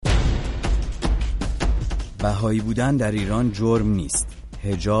بهایی بودن در ایران جرم نیست.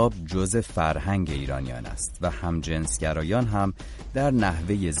 حجاب جزء فرهنگ ایرانیان است و همجنسگرایان هم در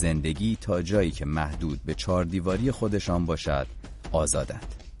نحوه زندگی تا جایی که محدود به 4 دیواری خودشان باشد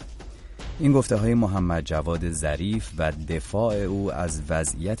آزادند. این گفته های محمد جواد ظریف و دفاع او از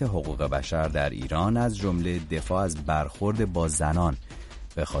وضعیت حقوق بشر در ایران، از جمله دفاع از برخورد با زنان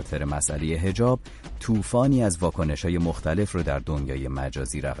به خاطر مسئله حجاب، طوفانی از واکنش‌های مختلف رو در دنیای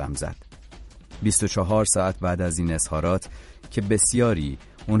مجازی رقم زد. 24 ساعت بعد از این اظهارات که بسیاری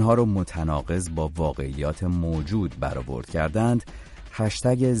اونها رو متناقض با واقعیات موجود برآورد کردند،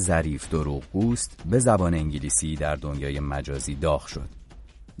 هشتگ ظریف دروغگوست به زبان انگلیسی در دنیای مجازی داغ شد.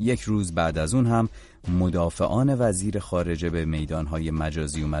 1 روز بعد از اون هم مدافعان وزیر خارجه به میدانهای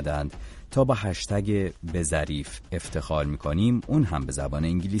مجازی اومدند تا با هشتگ به ظریف افتخار میکنیم اون هم به زبان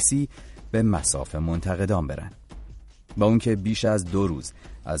انگلیسی به مصاف منتقدان برن. با اون که بیش از 2 روز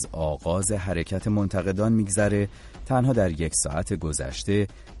از آغاز حرکت منتقدان میگذره، تنها در 1 ساعت گذشته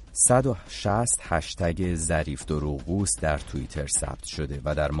 160 هشتگ ظریف دروغگوست در توییتر ثبت شده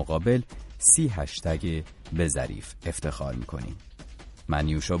و در مقابل 30 هشتگ به ظریف افتخار میکنیم. من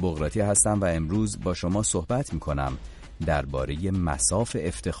نیوشا بغراتی هستم و امروز با شما صحبت میکنم درباره مصاف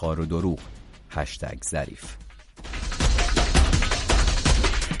افتخار و دروغ، هشتگ ظریف.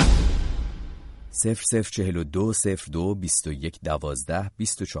 0042 02 21 12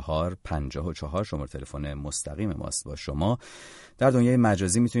 24 54 شماره تلفن مستقیم ماست. با شما در دنیای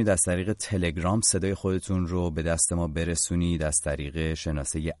مجازی میتونید از طریق تلگرام صدای خودتون رو به دست ما برسونید، از طریق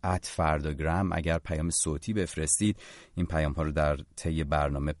شناسه @فرداگرام اگر پیام صوتی بفرستید این پیام ها رو در طی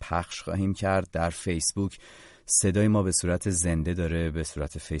برنامه پخش خواهیم کرد. در فیسبوک صدای ما به صورت زنده داره، به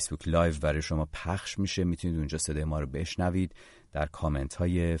صورت فیسبوک لایو برای شما پخش میشه، میتونید اونجا صدای ما رو بشنوید. در کامنت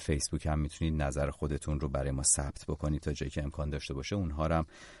های فیسبوک هم میتونید نظر خودتون رو برای ما ثبت بکنید تا جایی که امکان داشته باشه اونها رو هم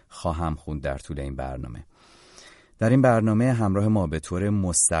خواهم خوند در طول این برنامه. در این برنامه همراه ما به طور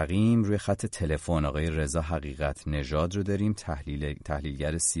مستقیم روی خط تلفن آقای رضا حقیقت نژاد رو داریم،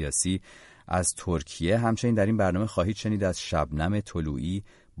 تحلیلگر سیاسی از ترکیه. همچنین در این برنامه خواهید شنید از شبنم طلوعی،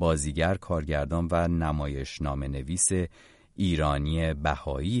 بازیگر، کارگردان و نمایشنامه نویس ایرانی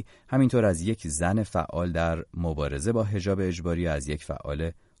بهایی، همینطور از یک زن فعال در مبارزه با حجاب اجباری، از یک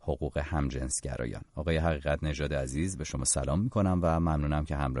فعال حقوق همجنسگرایان. آقای حقیقت نژاد عزیز، به شما سلام میکنم و ممنونم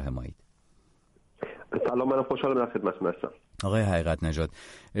که همراه مایید. سلام، منم خوشحالم در خدمتتون هستم. آقای حقیقت نژاد،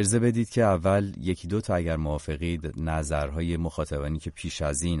 اجازه بدید که اول 1-2 تا اگر موافقید نظرهای مخاطبانی که پیش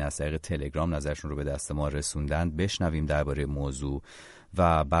از این از طریق تلگرام نظرشون رو به دست ما رسوندند بشنویم درباره موضوع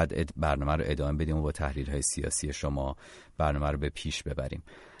و بعد برنامه رو ادامه بدیم و با تحلیل‌های سیاسی شما برنامه رو به پیش ببریم.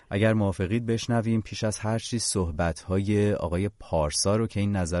 اگر موافقید بشنویم پیش از هر چیز صحبت‌های آقای پارسا رو که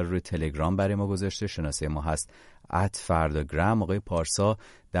این نظر رو تلگرام برای ما گذاشته. شناسه ما هست @فرداگرام. آقای پارسا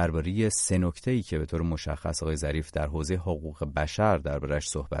درباره 3 نکته‌ای که به طور مشخص آقای ظریف در حوزه حقوق بشر درباره‌اش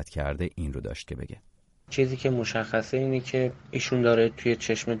صحبت کرده این رو داشت که بگه. چیزی که مشخصه اینه که ایشون داره توی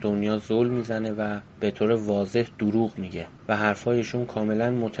چشم دنیا ظلم میزنه و به طور واضح دروغ میگه و حرفایشون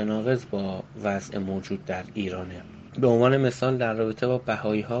کاملا متناقض با وضع موجود در ایرانه. به عنوان مثال در رابطه با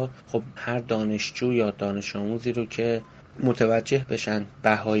بهایی ها، خب هر دانشجو یا دانش آموزی رو که متوجه بشن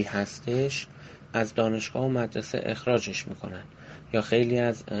بهایی هستش از دانشگاه و مدرسه اخراجش میکنن، یا خیلی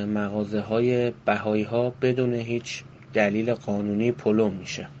از مغازه های بهایی ها بدون هیچ دلیل قانونی پلم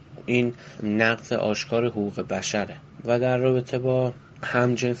میشه. این نقض آشکار حقوق بشره. و در رابطه با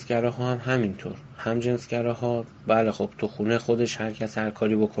همجنسگراها هم همینطور. همجنسگراها بله خب تو خونه خودش هر کس هر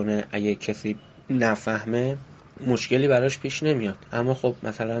کاری بکنه، اگه کسی نفهمه مشکلی براش پیش نمیاد، اما خب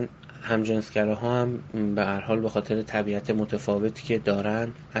مثلا همجنسگراها هم به هر حال به خاطر طبیعت متفاوتی که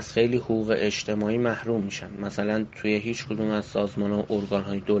دارن از خیلی حقوق اجتماعی محروم میشن. مثلا توی هیچ کدوم از سازمان‌ها و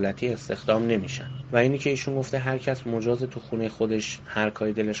ارگان‌های دولتی استخدام نمیشن. و اینی که ایشون گفته هر کس مجاز تو خونه خودش هر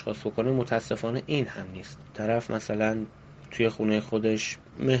کاری دلش خواست بکنه، متاسفانه این هم نیست. طرف مثلا توی خونه خودش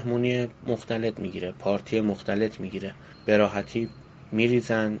مهمونی مختلط میگیره، پارتی مختلط میگیره، به راحتی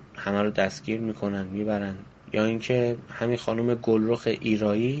میریزن، همه رو دستگیر میکنن میبرن. یا اینکه همین خانم گلرخ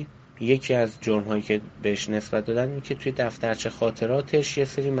ایرایی یکی از جرم‌هایی که بهش نسبت دادن اینه که توی دفترچه خاطراتش یه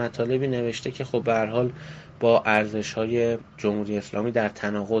سری مطالبی نوشته که خب به هر حال با ارزش‌های جمهوری اسلامی در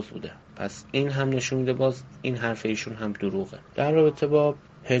تناقض بوده. پس این هم نشون میده باز این حرف ایشون هم دروغه. در رابطه با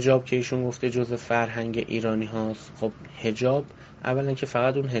حجاب که ایشون گفته جزء فرهنگ ایرانی هاست، خب حجاب اولا که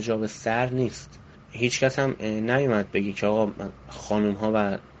فقط اون حجاب سر نیست. هیچ کس هم نیومد بگی که آقا خانم ها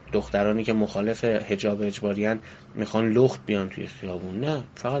و دخترانی که مخالف حجاب اجباریان میخوان لخت بیان توی خیابون، نه،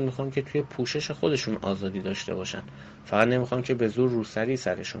 فقط میخوان که توی پوشش خودشون آزادی داشته باشن، فقط نمیخوان که به زور روسری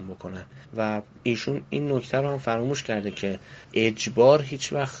سرشون بکنن. و ایشون این نکته رو هم فراموش کرده که اجبار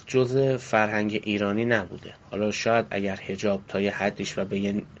هیچ وقت جزء فرهنگ ایرانی نبوده. حالا شاید اگر حجاب تا یه حدیش و به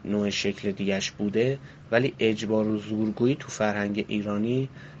یه نوع شکل دیگش بوده، ولی اجبار و زورگویی تو فرهنگ ایرانی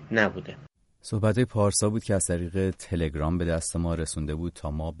نبوده. صحبت‌های پارسا بود که از طریق تلگرام به دست ما رسونده بود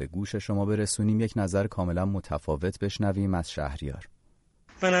تا ما به گوش شما برسونیم. یک نظر کاملا متفاوت بشنویم از شهریار.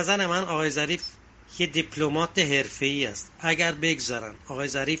 به نظر من آقای ظریف یه دیپلمات حرفه‌ای است. اگر بگذارن آقای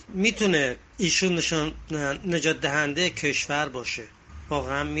ظریف میتونه ایشون نجات دهنده کشور باشه،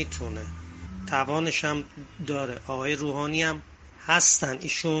 واقعا میتونه، توانش هم داره. آقای روحانی هم هستن،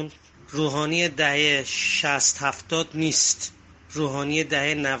 ایشون روحانی دهه 60-70 نیست، روحانی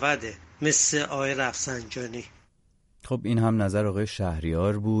دهه 90 مثل آقای رفسنجانی. خب این هم نظر آقای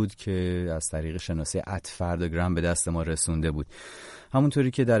شهریار بود که از طریق شناسه @فردگرام به دست ما رسونده بود.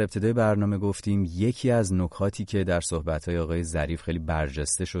 همونطوری که در ابتدای برنامه گفتیم، یکی از نکاتی که در صحبت‌های آقای ظریف خیلی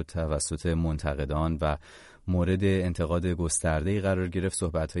برجسته شد توسط منتقدان و مورد انتقاد گسترده‌ای قرار گرفت،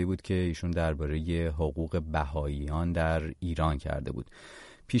 صحبت‌هایی بود که ایشون درباره حقوق بهائیان در ایران کرده بود.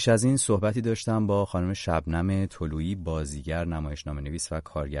 پیش از این صحبتی داشتم با خانم شبنم طلویی، بازیگر، نمایشنامه‌نویس و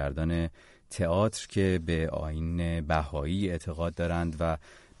کارگردان تئاتر که به آیین بهایی اعتقاد دارند و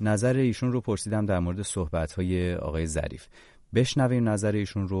نظر ایشون رو پرسیدم در مورد صحبت‌های آقای ظریف. بشنویم نظر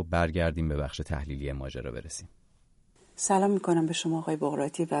ایشون رو، برگردیم به بخش تحلیلی ماجرا برسیم. سلام میکنم به شما آقای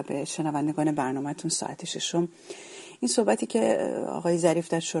بغراتی و به شنوندگان برنامه‌تون ساعت ششم. این صحبتی که آقای ظریف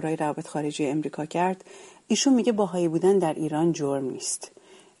در شورای روابط خارجی امریکا کرد، ایشون میگه بهایی بودن در ایران جرم نیست،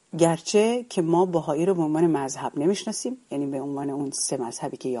 گرچه که ما بهایی رو به عنوان مذهب نمیشناسیم، یعنی به عنوان اون 3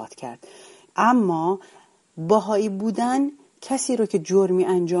 مذهبی که یاد کرد، اما بهایی بودن کسی رو که جرمی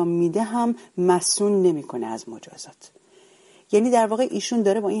انجام میده هم مسئول نمیکنه از مجازات. یعنی در واقع ایشون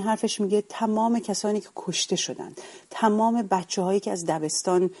داره با این حرفش میگه تمام کسانی که کشته شدن، تمام بچه‌هایی که از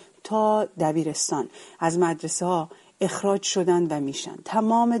دبستان تا دبیرستان از مدرسه ها اخراج شدن و میشن،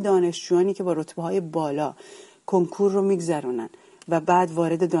 تمام دانشجویانی که با رتبه‌های بالا کنکور رو میگذرونن و بعد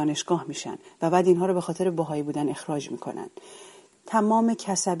وارد دانشگاه میشن و بعد اینها رو به خاطر بهایی بودن اخراج میکنن، تمام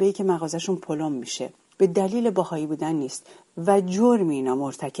کسبه‌ای که مغازشون پلم میشه به دلیل بهایی بودن نیست و جرمی اینا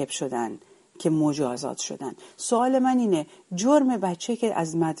مرتکب شدن که مجازات شدن. سوال من اینه، جرم بچه که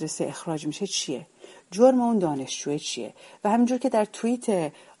از مدرسه اخراج میشه چیه؟ جرم اون دانشجوه چیه؟ و همینجور که در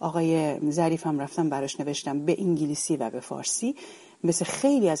توییت آقای ظریف هم رفتم براش نوشتم به انگلیسی و به فارسی، مثل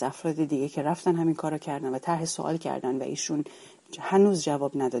خیلی از افراد دیگه که رفتن همین کارو کردن و طرح سوال کردن و ایشون هنوز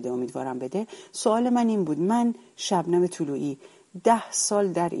جواب نداده، امیدوارم بده. سوال من این بود، من شبنم طلویی 10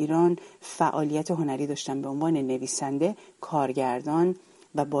 سال در ایران فعالیت هنری داشتم به عنوان نویسنده، کارگردان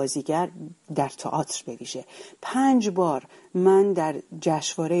و بازیگر در تئاتر به ویژه. 5 بار من در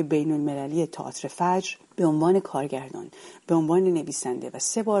جشنواره بین‌المللی تئاتر فجر به عنوان کارگردان، به عنوان نویسنده و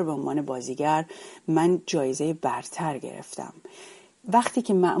 3 بار به عنوان بازیگر من جایزه برتر گرفتم. وقتی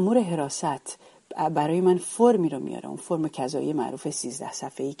که مأمور حراست برای من فرمی رو میاره، اون فرم کذایی معروف 13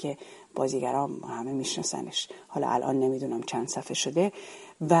 صفحه‌ای که بازیگران همه میشناسنش، حالا الان نمیدونم چند صفحه شده،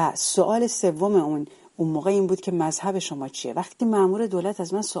 و سوال سوم اون موقع این بود که مذهب شما چیه. وقتی مأمور دولت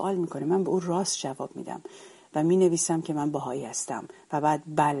از من سوال میکنه، من به اون راست جواب میدم و مینویسم که من بهایی هستم و بعد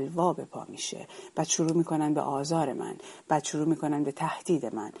بلوا به پا میشه، بعد شروع میکنن به آزار من، بعد شروع میکنن به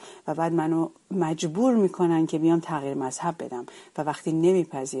تهدید من و بعد منو مجبور میکنن که بیام تغییر مذهب بدم و وقتی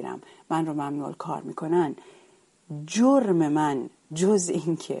نمیپذیرم من رو ممنوع کار میکنن. جرم من جز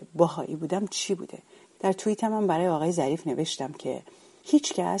این که بهایی بودم چی بوده؟ در توییتم من برای آقای ظریف نوشتم که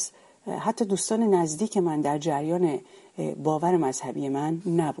هیچ کس، حتی دوستان نزدیک من، در جریان باور مذهبی من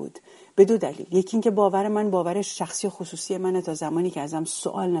نبود، به 2 دلیل. یکی این که باور من باور شخصی و خصوصی منه، تا زمانی که ازم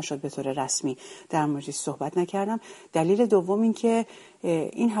سوال نشد به طور رسمی در موردش صحبت نکردم. دلیل دوم این که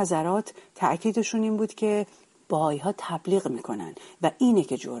این حضرات تأکیدشون این بود که بهایی ها تبلیغ میکنن و اینه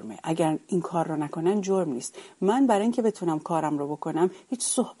که جرمه، اگر این کار رو نکنن جرم نیست. من برای اینکه بتونم کارم رو بکنم هیچ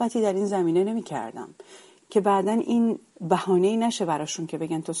صحبتی در این زمینه نمیکردم که بعدن این بهانه‌ای نشه براشون که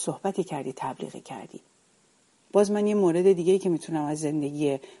بگن تو صحبتی کردی، تبلیغی کردی. باز من یه مورد دیگه‌ای که میتونم از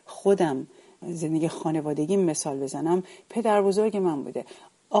زندگی خودم، زندگی خانوادگی مثال بزنم، پدر بزرگ من بوده،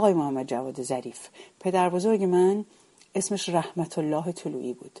 آقای محمد جواد ظریف. پدر بزرگ من اسمش رحمت الله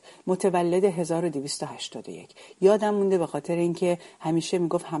طلویی بود، متولد 1281. یادم مونده به خاطر اینکه همیشه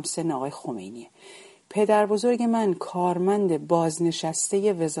میگفت همسن آقای خمینیه. پدر بزرگ من کارمند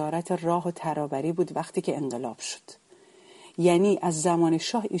بازنشسته وزارت راه و ترابری بود وقتی که انقلاب شد. یعنی از زمان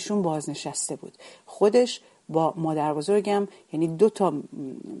شاه ایشون بازنشسته بود. خودش با مادر بزرگم، یعنی 2 تا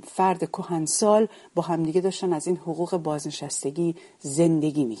فرد کهنسال با همدیگه داشتن از این حقوق بازنشستگی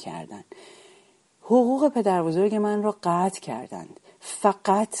زندگی میکردن. حقوق پدر بزرگ من را قطع کردند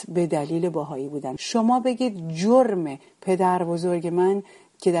فقط به دلیل بهایی بودن. شما بگید جرم پدر بزرگ من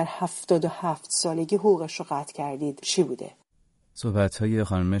که در 77 سالگی حقوقش رو قطع کردید چی بوده؟ صحبت‌های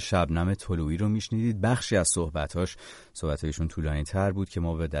خانم شبنم طلویی رو میشنیدید. بخشی از صحبت‌هایشون طولانی تر بود که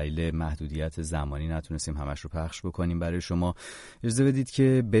ما به دلیل محدودیت زمانی نتونستیم همش رو پخش بکنیم برای شما. اجازه بدید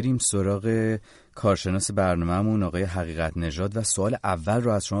که بریم سراغ کارشناس برنامه‌مون آقای حقیقت نژاد و سوال اول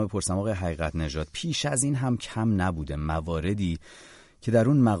رو از شما بپرسم. آقای حقیقت نژاد، پیش از این هم کم نبوده مواردی که در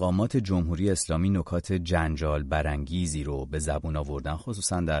اون مقامات جمهوری اسلامی نکات جنجال برانگیزی رو به زبون آوردن،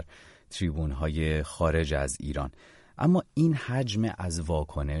 خصوصا در تریبون‌های خارج از ایران. اما این حجم از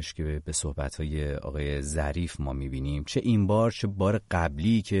واکنش که به صحبت‌های آقای ظریف ما می‌بینیم، چه این بار چه بار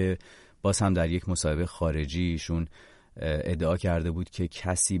قبلی که باز هم در یک مصاحبه خارجیشون ادعا کرده بود که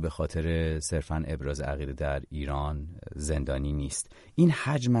کسی به خاطر صرفاً ابراز عقیده در ایران زندانی نیست، این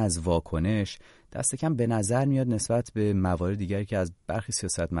حجم از واکنش دست کم به نظر میاد نسبت به موارد دیگری که از برخی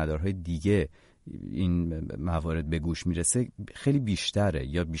سیاستمدارهای دیگه این موارد به گوش میرسه خیلی بیشتره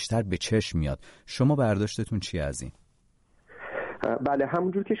یا بیشتر به چشم میاد. شما برداشتتون چی از این؟ بله،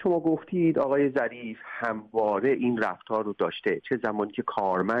 همونجور که شما گفتید آقای ظریف همواره این رفتار رو داشته، چه زمانی که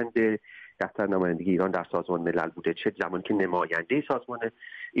کارمند دفتر نمایندگی ایران در سازمان ملل بوده، چه زمانی که نماینده سازمان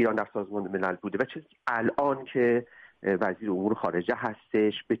ایران در سازمان ملل بوده و چه الان که وزیر امور خارجه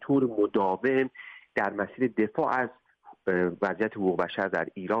هستش، به طور مداوم در مسیر دفاع از وضعیت حقوق بشر در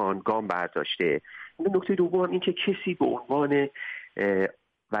ایران گام برداشته. نکته دوم این که کسی به عنوان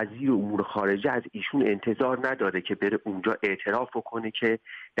وزیر امور خارجه از ایشون انتظار نداره که بره اونجا اعتراف بکنه که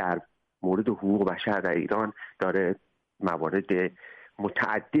در مورد حقوق بشر در ایران داره موارد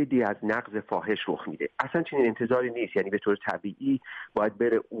متعددی از نقض فاحش رخ میده. اصلا چنین انتظاری نیست، یعنی به طور طبیعی باید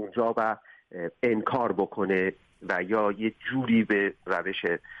بره اونجا و انکار بکنه و یا یه جوری به روش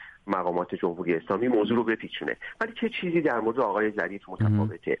مقامات جمهوری اسلامی موضوع رو بپیچونه. ولی چه چیزی در مورد آقای ظریف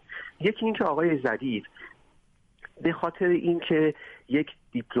متفاوته؟ یکی این که آقای ظریف به خاطر اینکه یک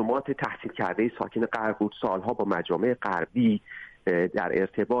دیپلمات تحصیل کرده ساکن غرب بود، سالها با مجامع غربی در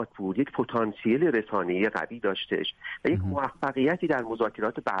ارتباط بود، یک پتانسیل رسانه‌ای قوی داشتش و یک موفقیتی در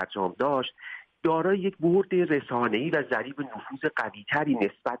مذاکرات برجام داشت، دارای یک برد رسانه‌ای و ضریب نفوذ قوی‌تری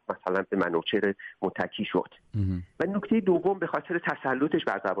نسبت مثلا به منوچهر متکی شد. و نکته دوم به خاطر تسلطش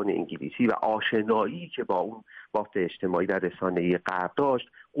بر زبان انگلیسی و آشنایی که با اون بافت اجتماعی و رسانه‌ای غرب داشت،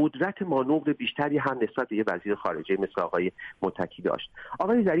 قدرت مانور بیشتری هم نسبت به یه وزیر خارجه مثل آقای متکی داشت.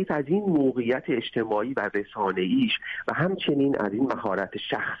 آقای ظریف از این موقعیت اجتماعی و رسانه‌ایش و همچنین از این مهارت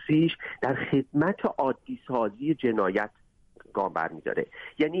شخصیش در خدمت عادی سازی جنایت گام برمی‌داره.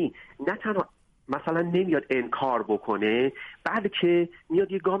 یعنی نه تنها مثلا نمیاد انکار بکنه، بلکه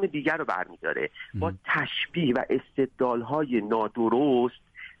میاد یه گام دیگر رو برمی‌داره، با تشبیه و استدلال‌های نادرست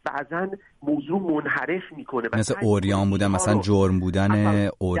بعضا موضوع منحرف میکنه، مثل اوریان بودن، مثلا جرم بودن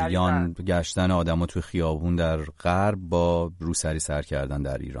اوریان گشتن آدم‌ها تو خیابون در غرب با روسری سر کردن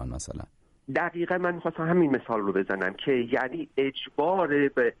در ایران مثلا. دقیقاً من می‌خواستم همین مثال رو بزنم که یعنی اجبار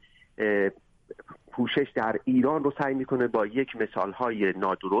به پوشش در ایران رو سعی میکنه با یک مثالهای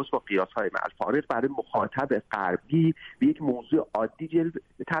نادرست با قیاسهای معالفارق برای مخاطب غربی به یک موضوع عادی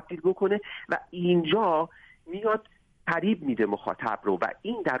تبدیل بکنه و اینجا میاد فریب میده مخاطب رو و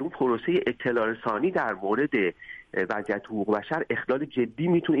این در اون پروسه اطلاع رسانی در مورد وضعیت حقوق بشر اخلال جدی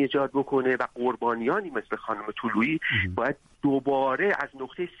میتونه ایجاد بکنه و قربانیانی مثل خانم طلویی باید دوباره از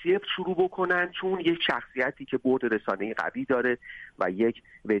نقطه صفر شروع بکنن، چون یک شخصیتی که برد رسانه‌ای قوی داره و یک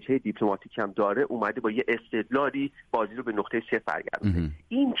وجهه دیپلماتیک هم داره اومده با یه استدلالی بازی رو به نقطه صفر برگردونه.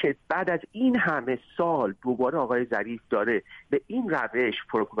 این که بعد از این همه سال دوباره آقای ظریف داره به این روش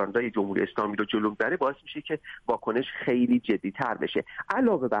پروپاگاندای جمهوری اسلامی رو جلو میبره، باعث میشه که واکنش خیلی جدی‌تر بشه.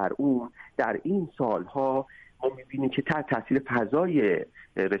 علاوه بر اون در این سالها ما می‌بینیم که تحت تاثیر فضای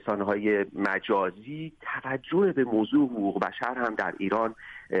رسانه‌های مجازی توجه به موضوع حقوق بشر هم در ایران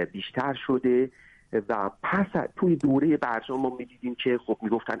بیشتر شده و پس توی دوره برجام ما می‌دیدیم که خب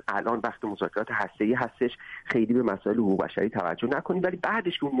میگفتن الان وقت مذاکرات هسته‌ای هستش، خیلی به مسائل حقوق بشری توجه نکنیم، ولی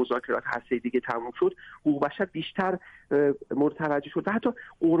بعدش که اون مذاکرات هسته‌ای دیگه تموم شد حقوق بشر بیشتر مورد توجه شد و حتی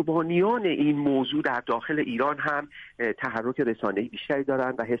قربانیان این موضوع در داخل ایران هم تحرک رسانه‌ای بیشتری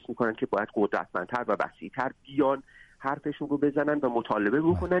دارن و حس می‌کنن که باید قدرتمندتر و وسیع‌تر بیان حرفشون رو بزنن و مطالبه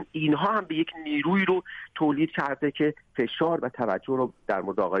بکنن. اینها هم به یک نیروی رو تولید کرده که فشار و توجه رو در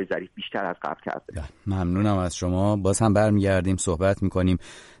مورد آقای ظریف بیشتر از قبل کرده. ممنونم از شما. باز هم برمیگردیم صحبت میکنیم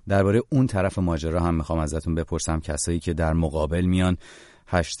درباره اون طرف ماجرا. هم میخوام ازتون بپرسم کسایی که در مقابل میان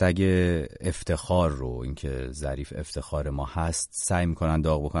هشتگ افتخار رو، اینکه ظریف افتخار ما هست، سعی میکنن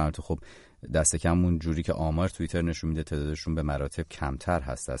داغ بکنن. تو خب دست کم اون جوری که آمار توییتر نشون میده تعدادشون به مراتب کمتر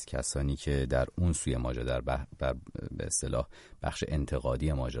هست از کسانی که در اون سوی ماجرا در به اصطلاح بخش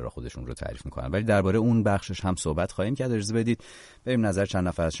انتقادی ماجرا خودشون رو تعریف میکنن. ولی درباره اون بخشش هم صحبت خواهیم کرد. اجازه بدید بریم نظر چند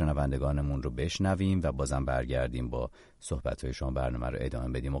نفر از شنوندگانمون رو بشنویم و بازم برگردیم با صحبت‌های شما برنامه رو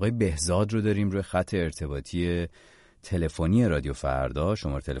ادامه بدیم. آقای بهزاد رو داریم روی خط ارتباطی تلفنی رادیو فردا.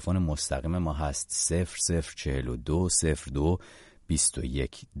 شماره تلفن مستقیم ما هست 0042 02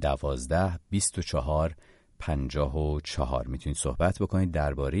 21 12 24 54. میتونید صحبت بکنید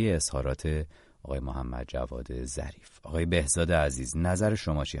درباره اظهارات آقای محمد جواد ظریف. آقای بهزاد عزیز، نظر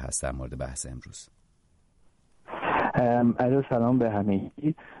شما چی هست در مورد بحث امروز؟ عرض سلام به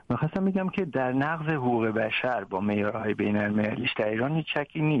همگی. می‌خواستم بگم که در نقض حقوق بشر با معیارهای بین‌المللیش در ایران هیچ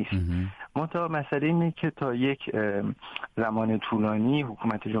شکی نیست. منتها مسئله اینه که تا یک زمان طولانی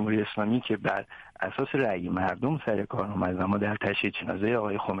حکومت جمهوری اسلامی که بر اساس رأی مردم سر کار اومد، ما در تشییع جنازه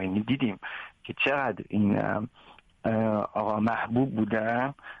آقای خمینی دیدیم که چقدر این آقا محبوب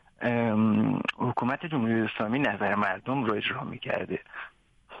بودن، حکومت جمهوری اسلامی نظر مردم رو اجرا می‌کرده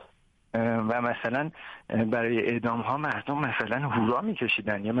و مثلا برای اعدام ها مردم مثلا هورا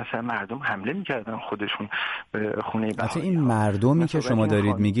میکشیدن یا مثلا مردم حمله میکردن خودشون به خونه بهایی. این مردمی که شما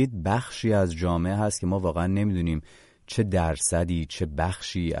دارید میگید بخشی از جامعه هست که ما واقعا نمیدونیم چه درصدی، چه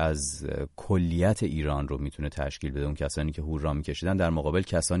بخشی از کلیت ایران رو میتونه تشکیل بده. اون کسانی که هورا میکشیدن در مقابل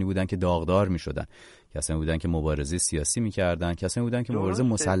کسانی بودن که داغدار میشدن، کسانی بودن که مبارزه سیاسی میکردن، کسانی بودن که مبارزه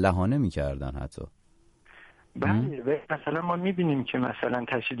مسلحانه میکردن حتی. بله، مثلا ما میبینیم که مثلا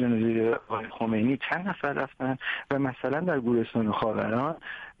تشییع جنازه آقای خمینی چند نفر رفتن و مثلا در گورستان خاوران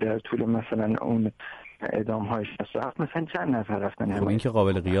در طول مثلا اون اعدام های 67 مثلا چند نفر رفتن. خب این که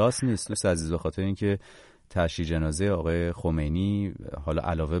قابل قیاس نیست دوست عزیز، بخاطر اینکه تشییع جنازه آقای خمینی، حالا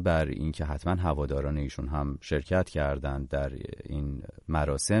علاوه بر این که حتما هواداران ایشون هم شرکت کردند در این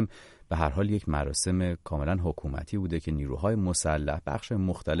مراسم، به هر حال یک مراسم کاملا حکومتی بوده که نیروهای مسلح، بخش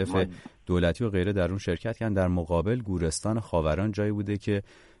مختلف دولتی و غیره در اون شرکت کردن. در مقابل گورستان خاوران جایی بوده که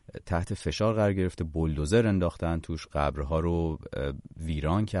تحت فشار قرار گرفته، بولدوزر انداختن توش، قبرها رو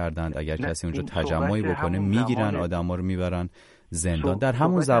ویران کردند. اگر کسی اونجا تجمعی بکنه میگیرن آدما رو میبرن زندان. در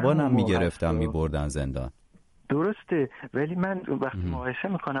همون زبان هم میگرفتن میبردن زندان. درسته، ولی من وقتی مقایسه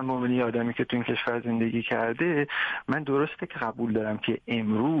میکنم با عنوان آدمی که تو این کشور زندگی کرده، من درسته که قبول دارم که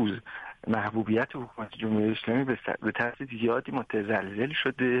امروز محبوبیت حکومت جمهوری اسلامی به طرز زیادی متزلزل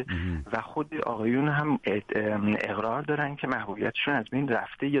شده و خود آقایون هم اقرار دارن که محبوبیتشون از بین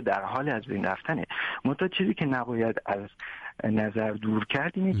رفته یا در حال از بین رفتنه. منتها چیزی که نباید از نظر دور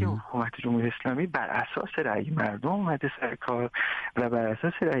کرد اینه که حکومت جمهوری اسلامی بر اساس رأی مردم اومده سر کار و بر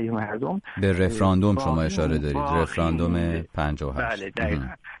اساس رأی مردم به رفراندوم شما اشاره دارید، رفراندوم 58. بله دقیقاً.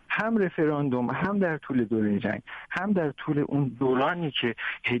 هم رفراندوم، هم در طول دوره جنگ، هم در طول اون دورانی که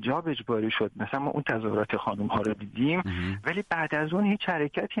حجاب اجباری شد، مثلا ما اون تظاهرات خانم ها رو دیدیم ولی بعد از اون هیچ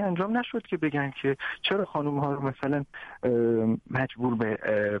حرکتی انجام نشد که بگن که چرا خانم ها رو مثلا مجبور به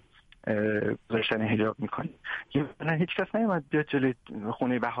گذاشتن حجاب میکنید. مثلا هیچ کس نیومد بیاد جلوی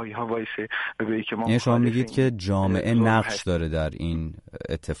خونه بهایی ها وایسه بگه که ما، یعنی شما میگید که جامعه نقش داره در این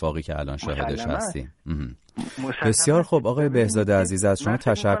اتفاقی که الان شاهدش هستیم. بسیار خوب آقای بهزاد عزیز، از شما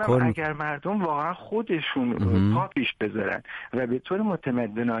تشکر. اگر مردم واقعا خودشون پا پیش بذارن و به طور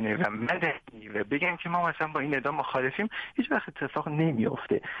متمدنانه و مدنی و بگن که ما مثلا با این اعدام مخالفیم، هیچ وقت اتفاق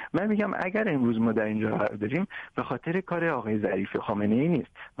نمیافته. من میگم اگر امروز ما در اینجا قرار داریم به خاطر کار آقای ظریف خامنه‌ای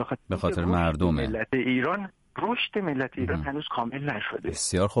نیست، به خاطر مردمه. ملت ایران، رشد ملت ایران هنوز کامل نشده.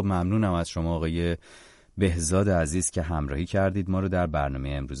 بسیار خوب، ممنونم از شما آقای بهزاد عزیز که همراهی کردید ما رو در برنامه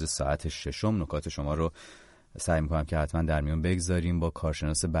امروز ساعت 6. نکات شما رو سعی می‌کنم که حتما در میون بگذاریم. با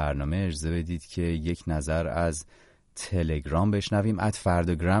کارشناس برنامه اجازه بدید که یک نظر از تلگرام بشنویم.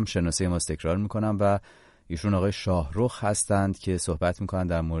 @فردگرام شناسه ما تکرار می‌کنم و ایشون آقای شاهرخ هستند که صحبت می‌کنن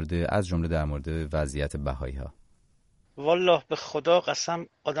در مورد، از جمله در مورد وضعیت بهایی‌ها. والله به خدا قسم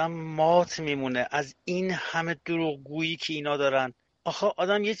آدم مات میمونه از این همه دروغگویی که اینا دارن. آخه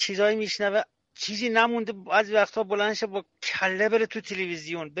آدم یه چیزایی میشنوه چیزی نمونده، بعضی وقتا بلند شه با کله بره تو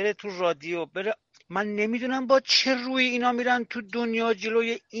تلویزیون، بره تو رادیو، بره. من نمیدونم با چه روی اینا میرن تو دنیا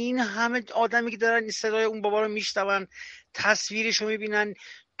جلوی این همه آدمی که دارن این صدای اون بابا رو میشنون، تصویرشو میبینن.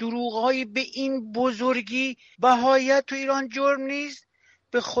 دروغ‌های به این بزرگی. بهاییت تو ایران جرم نیست.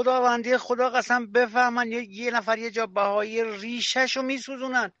 به خداوندی خدا قسم بفهمن یه نفر یه جا بهایی ریشه‌شو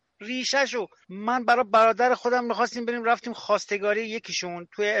میسوزونن، ریشه‌شو. من برای برادر خودم می‌خواستیم بریم، رفتیم خواستگاری یکیشون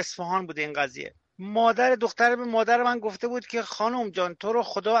توی اصفهان بوده این قضیه. دختر به مادر من گفته بود که خانم جان تو رو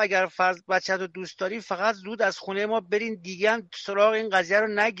خدا اگر بچه رو دوست داری فقط زود از خونه ما برین، دیگه هم سراغ این قضیه رو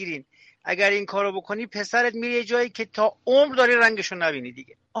نگیرین. اگر این کارو بکنی پسرت میره یه جایی که تا عمر داری رنگشو نبینی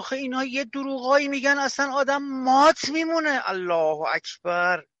دیگه. آخه اینا یه دروغایی میگن اصلا آدم مات میمونه. الله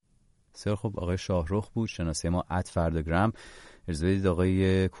اکبر. بسیار خب، آقای شاهرخ بود، شناسه ما @فردگرام. اجازه بدید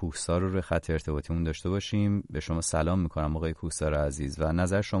آقای کوهسار رو روی خط ارتباطیمون داشته باشیم. به شما سلام میکنم آقای کوهسار عزیز، و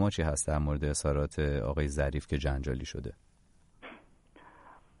نظر شما چی هست در مورد اظهارات آقای ظریف که جنجالی شده؟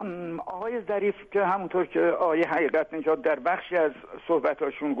 آقای ظریف که همونطور که آقای حقیقت نژاد در بخشی از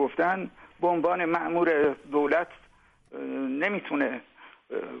صحبتاشون گفتن، به عنوان مأمور دولت نمیتونه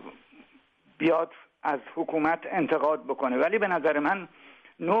بیاد از حکومت انتقاد بکنه، ولی به نظر من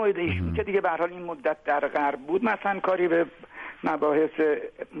نوع ایشون که دیگه به هر حال این مدت در غرب بود، مثلا کاری به مباحث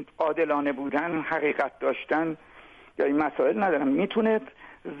عادلانه بودن، حقیقت داشتن یا این مسائل ندارم، میتونه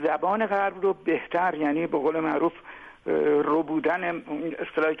زبان غرب رو بهتر، یعنی به قول معروف ربودن،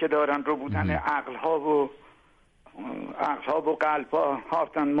 اصطلاحی که دارن ربودن عقل‌ها و قلب‌ها،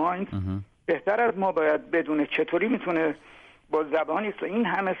 هارت اند مایند، بهتر از ما باید بدونه چطوری میتونه با زبانی. این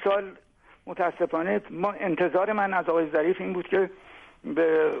همه سال متاسفانه انتظار من از آقای ظریف این بود که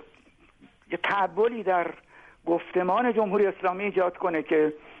به یه تحولی در گفتمان جمهوری اسلامی ایجاد کنه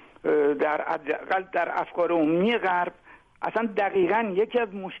که در افکار عمومی غرب اصلا دقیقاً یکی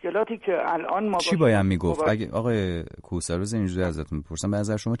از مشکلاتی که الان ما چی باید میگفت؟ اگه آقای کوسروز اینجوری ازتون میپرسم، به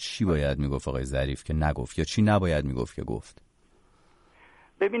نظر شما چی باید میگفت آقای ظریف که نگفت، یا چی نباید میگفت که گفت؟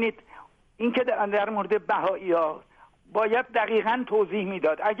 ببینید، این که در مورد بهائی‌ها باید دقیقاً توضیح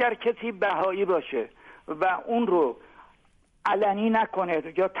میداد. اگر کسی بهایی باشه و اون رو علنی نکنه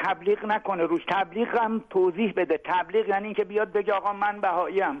یا تبلیغ نکنه، روش تبلیغ هم توضیح بده. تبلیغ یعنی این که بیاد بگه آقا من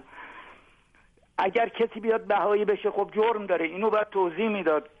بهاییم. اگر کسی بیاد بهایی بشه خب جرم داره، اینو باید توضیح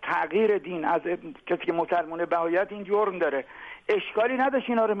میداد. تغییر دین از کسی که مسلمانه بهاییت این جرم داره. اشکالی نداشت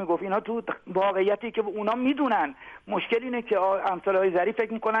اینا رو میگفت. اینا تو واقعیتی که اونا میدونن. مشکل اینه که امثال های ظریف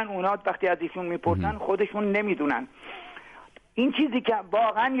فکر میکنن اونا وقتی از ایشون میپرسن خودشون نمیدونن. این چیزی که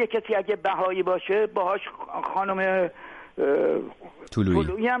واقعا یه کسی اگه بهایی باشه، باهاش خانم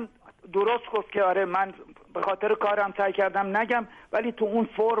طلویی هم درست گفت که آره من به خاطر کارم سعی کردم نگم، ولی تو اون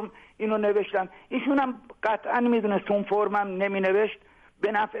فرم اینو نوشتم. ایشون هم قطعا میدونست تو اون فرمم نمی نوشت،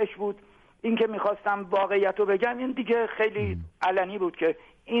 به نفعش بود. این که میخواستم واقعیت رو بگم این دیگه خیلی علنی بود که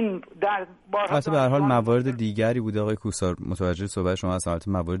این در بارها به هر حال موارد دیگری بوده. آقای کوسار، متوجه صحبت شما هستم،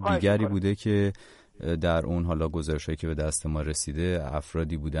 البته موارد دیگری بوده که در اون حالا گزارشایی که به دست ما رسیده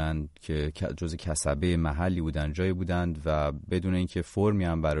افرادی بودند که جزء کسبه محلی بودند، جایی بودند و بدون اینکه فرمی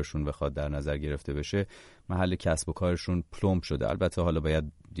هم براشون بخواد در نظر گرفته بشه محل کسب و کارشون پلمب شده. البته حالا باید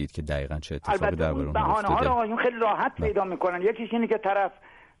دید که دقیقاً چه اتفاقی در اون افتاده. بهانه‌ها رو آقایون خیلی راحت پیدا میکنن. یکیش اینه که طرف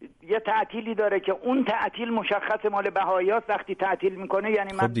یه تعطیلی داره که اون تعطیل مشخص مال بهائیاست، وقتی تعطیل میکنه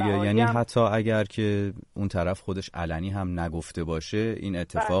یعنی من خب دیگه، یعنی حتی اگر که اون طرف خودش علنی هم نگفته باشه این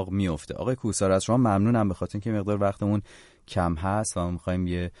اتفاق میفته. آقای کوسار، از شما ممنونم به خاطر اینکه مقدار وقتمون کم هست و ما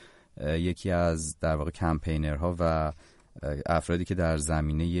می‌خوایم یکی از در واقع کمپینرها و افرادی که در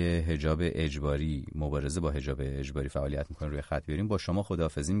زمینه حجاب اجباری، مبارزه با حجاب اجباری فعالیت میکنن روی خط بیاریم. با شما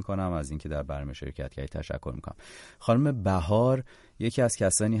خداحافظی میکنم، از اینکه در برنامه شرکت کردید تشکر میکنم. خانم بهار یکی از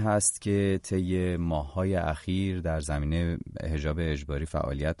کسانی هست که طی ماه‌های اخیر در زمینه حجاب اجباری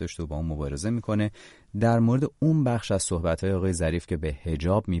فعالیت داشته و با اون مبارزه میکنه. در مورد اون بخش از صحبت‌های آقای ظریف که به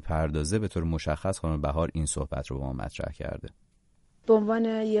حجاب میپردازه، به طور مشخص خانم بهار این صحبت رو با ما مطرح کرده. به عنوان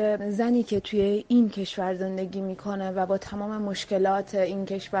یه زنی که توی این کشور زندگی میکنه و با تمام مشکلات این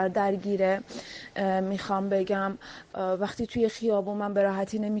کشور درگیره، میخوام بگم وقتی توی خیابون من به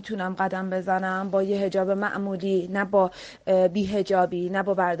راحتی نمیتونم قدم بزنم با یه حجاب معمولی، نه با بی حجابی، نه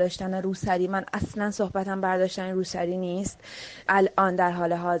با برداشتن روسری. من اصلا صحبتم برداشتن روسری نیست الان در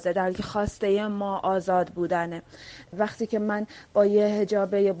حال حاضر، در حالی که خواسته ما آزاد بودنه. وقتی که من با یه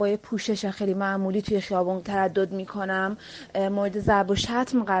حجاب یا با یه پوشش خیلی معمولی توی خیابون تردد میکنم، مورد ضرب و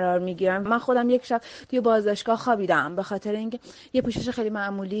شتم قرار میگیرم. من خودم یک شب توی بازداشتگاه خوابیدم به خاطر اینکه یه پوشش خیلی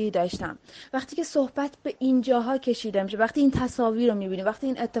معمولی داشتم. وقتی که صحبت به اینجاها کشیده میشه، وقتی این تصاویر رو میبینیم، وقتی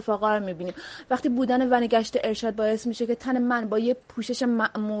این اتفاقا رو میبینیم، وقتی بودن ونگشت ارشاد باعث میشه که تن من با یه پوشش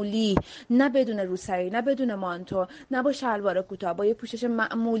معمولی، نه بدون روسری، نه بدون مانتو، نه با شلوار کوتاه، با یه پوشش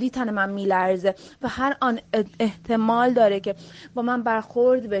معمولی تن من میلرزه و هر آن احتمال داره که با من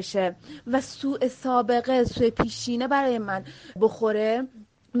برخورد بشه و سوء سابقه، سوء پیشینه برای من بخوره،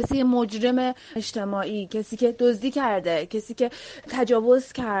 مثل یه مجرم اجتماعی، کسی که دزدی کرده، کسی که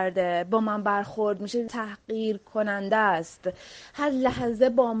تجاوز کرده با من برخورد میشه، تحقیر کننده است، هر لحظه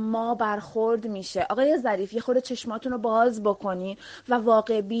با ما برخورد میشه. آقای ظریف، یه خورده چشماتون رو باز بکنین و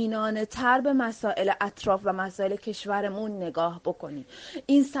واقع بینانه تر به مسائل اطراف و مسائل کشورمون نگاه بکنین.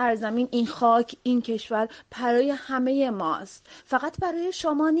 این سرزمین، این خاک، این کشور برای همه ماست، فقط برای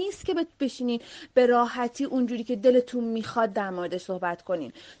شما نیست که بشینین به راحتی اونجوری که دلتون میخواد در موردش صحبت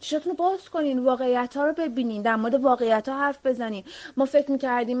کنین. چشاتون باز کنین، واقعیت ها رو ببینین، در مورد واقعیت ها حرف بزنین. ما فکر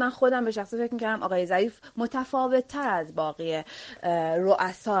میکردیم، من خودم به شخصه فکر میکردم آقای ظریف متفاوت تر از باقی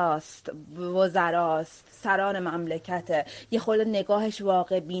رؤساست، وزراست، سران مملکته، یه خورده نگاهش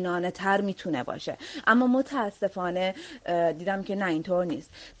واقع بینانه تر میتونه باشه، اما متاسفانه دیدم که نه، اینطور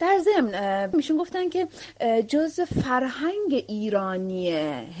نیست. در ضمن میشون گفتن که جزء فرهنگ ایرانی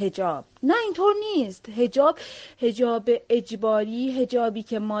حجاب. نه، اینطور نیست. حجاب اجباری، حجابی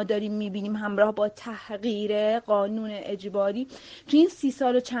که ما داریم میبینیم همراه با تحقیر قانون اجباری تو این 30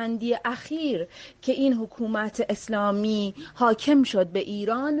 سال و چندی اخیر که این حکومت اسلامی حاکم شد به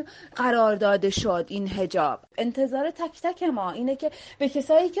ایران قرار داده شد. این حجاب، انتظار تک تک ما اینه که به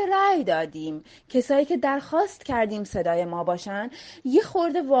کسایی که رأی دادیم، کسایی که درخواست کردیم صدای ما باشن، یه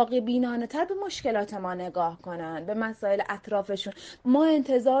خورده واقع بینانه تر به مشکلات ما نگاه کنن، به مسائل اطرافشون. ما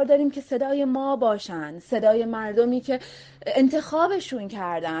انتظار داریم که صدای ما باشن، صدای مردمی که انتخابشون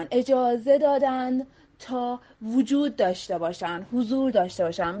کردن، اجازه دادن تا وجود داشته باشن، حضور داشته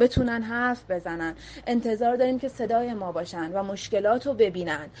باشن، بتونن حرف بزنن. انتظار داریم که صدای ما باشن و مشکلات رو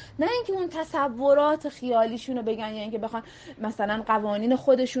ببینن، نه اینکه اون تصورات خیالیشون رو بگن، یا اینکه بخوان مثلا قوانین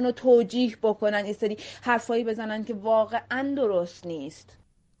خودشون رو توجیه بکنن، یه سری حرفایی بزنن که واقعا درست نیست.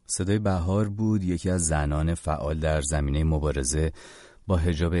 صدای بهار بود، یکی از زنان فعال در زمینه مبارزه با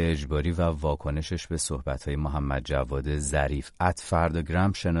حجاب اجباری و واکنشش به صحبت‌های محمد جواد ظریف.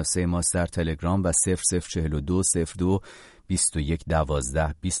 @فرداگرام شناسه ماست در تلگرام و 004202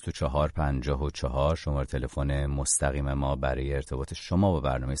 2112 2454 شماره تلفن مستقیم ما برای ارتباط شما با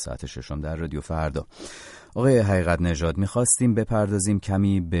برنامه ساعت ششم در رادیو فردا. آقای حقیقت نژاد، می‌خواستیم بپردازیم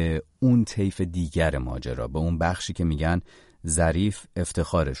کمی به اون طیف دیگر ماجرا، به اون بخشی که میگن ظریف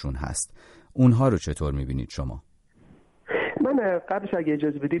افتخارشون هست. اونها رو چطور می‌بینید شما؟ من قبلش اگه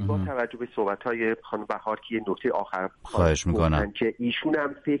اجازه بدید با توجه به صحبت‌های خانم بهار که یه نکته آخر خواهش می‌کنم که ایشون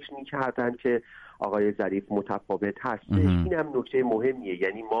هم فکر می‌کردن که آقای ظریف متفاوت هستش، این هم نکته مهمیه.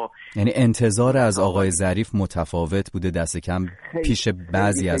 یعنی انتظار از آقای ظریف متفاوت بوده، دست کم پیش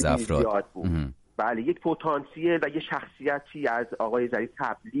بعضی از افراد. بله، یک پتانسیل و یه شخصیتی از آقای ظریف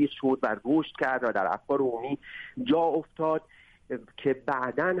تبلیغ شد و رشد کرد و در افکار عمومی جا افتاد که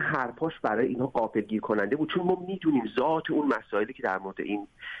بعداً حرفاش برای اینا غافلگیر کننده بود، چون ما میدونیم ذات اون مسائلی که در مورد این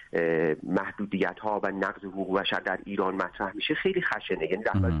محدودیت‌ها و نقض حقوق بشر در ایران مطرح میشه خیلی خشنه. یعنی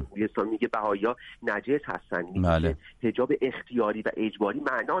دولت جمهوری اسلامی میگه بهائی‌ها نجس هستن، میگه حجاب اختیاری و اجباری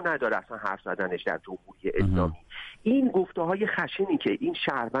معنا نداره اصلا حرف زدنش در جمهوری اسلامی. این گفته‌های خشنی که این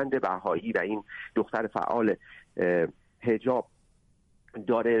شهروند بهایی و این دختر فعال حجاب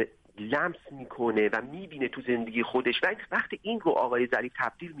داره لمس میکنه و میبینه تو زندگی خودش، و وقتی این رو آقای ظریف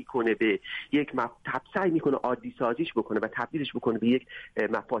تبدیل میکنه به یک سعی میکنه عادی سازیش بکنه و تبدیلش بکنه به یک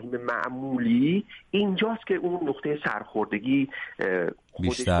مفاهیم معمولی، اینجاست که اون نقطه سرخوردگی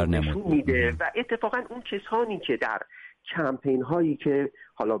بیشتر نشون میده. و اتفاقا اون کسانی که در کمپین هایی که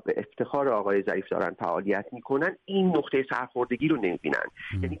حالا به افتخار آقای ظریف دارن فعالیت میکنن این نقطه سرخوردگی رو نمیبینن.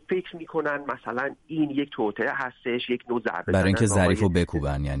 یعنی فکر میکنن مثلا این یک توطئه هستش، یک نوع ضربه برای اینکه ظریف رو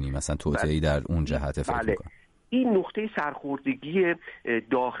بکوبن، یعنی مثلا توطئه‌ای در اون جهت فکر میکنن. این نقطه سرخوردگی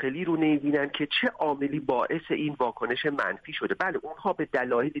داخلی رو نمیبینن که چه عاملی باعث این واکنش منفی شده. بله، اونها به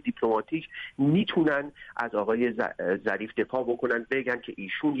دلایل دیپلماتیک میتونن از آقای ظریف دفاع بکنن، بگن که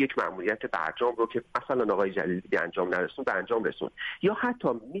ایشون یک مأموریت برجام رو که مثلا آقای جلیلی به انجام نرسون به انجام رسون، یا حتی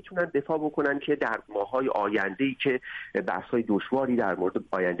میتونن دفاع بکنن که در ماهای آینده‌ای که بحث‌های دشواری در مورد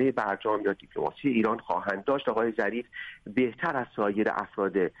آینده برجام یا دیپلماسی ایران خواهند داشت، آقای ظریف بهتر از سایر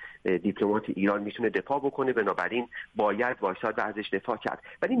افراد دیپلمات ایران میتونه دفاع بکنه، بنابراین باید وایساد و ازش دفاع کرد.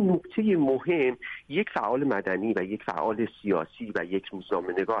 ولی نکته مهم، یک فعال مدنی و یک فعال سیاسی و یک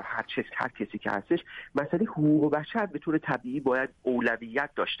روزنامه‌نگار، هر کسی که هستش، مسئله حقوق بشر به طور طبیعی باید اولویت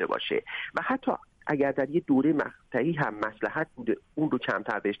داشته باشه و حتی اگر در یه دوره مقطعی هم مصلحت بوده اون رو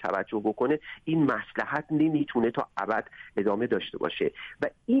کمتر بهش توجه بکنه، این مصلحت نمیتونه تا ابد ادامه داشته باشه و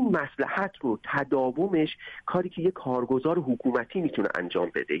این مصلحت رو تداومش کاری که یه کارگزار حکومتی میتونه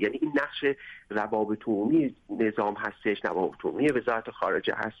انجام بده. یعنی این نقش روابط عمومی نظام هستش، روابط عمومی وزارت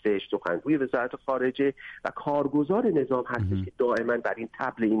خارجه هستش، سخنگوی وزارت خارجه و کارگزار نظام هستش که دائما بر این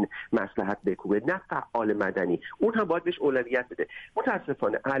طبل این مصلحت بکوبه، نه فعال مدنی. اون هم باید بهش اولویت بده.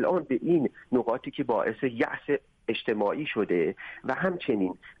 متاسفانه الان به این نقاطی که باعث یأس اجتماعی شده و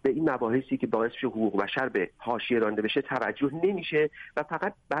همچنین به این مباحثی که باعث شده حقوق بشر به حاشیه رانده بشه توجه نمیشه و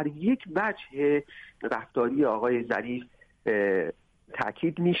فقط بر یک وجه رفتاری آقای ظریف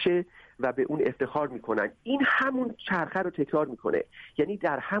تاکید میشه و به اون افتخار میکنن. این همون چرخه رو تکرار میکنه. یعنی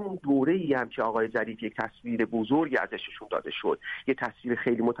در همون دوره‌ای هم که آقای ظریف یک تصویر بزرگی ازش نشون داده شد، یک تصویر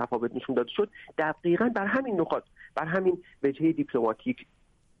خیلی متفاوت نشون داده شد، دقیقاً بر همین نقاط، بر همین وجهه دیپلماتیک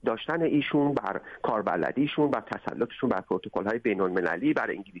داشتن ایشون، بر کاربلدیشون، بر تسلطشون بر پروتکل‌های بین‌المللی،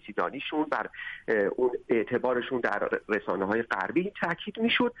 بر انگلیسی دانیشون، بر اون اعتبارشون در رسانه‌های غربی تاکید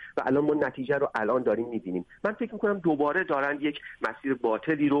میشد و الان ما نتیجه رو الان داریم می‌بینیم. من فکر می‌کنم دوباره دارن یک مسیر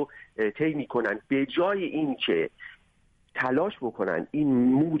باطلی رو طی می‌کنن به جای این که تلاش بکنن این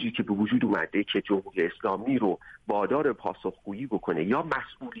موجی که به وجود اومده که جمهوری اسلامی رو وادار پاسخگویی بکنه یا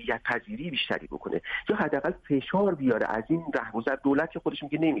مسئولیت پذیری بیشتری بکنه یا حداقل فشار بیاره از این رهگذر. دولت که خودش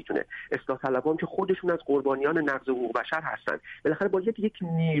میگه نمیتونه، اصلاح طلبان که خودشون از قربانیان نقض حقوق بشر هستن، بالاخره باید یک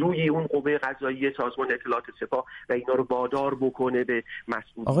نیروی اون قوه قضاییه، سازمان اطلاعات سپاه و اینا رو وادار بکنه به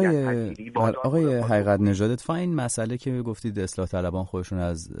مسئولیت پذیری. آقای حقیقت نژاد، دفاع این مسئله که گفتید اصلاح طلبان خودشون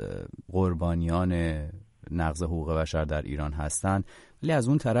از قربانیان نقض حقوق بشر در ایران هستند، ولی از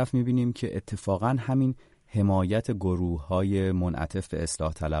اون طرف می‌بینیم که اتفاقاً همین حمایت گروه‌های منعطف به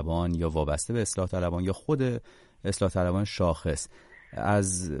اصلاح طلبان یا وابسته به اصلاح طلبان یا خود اصلاح طلبان شاخص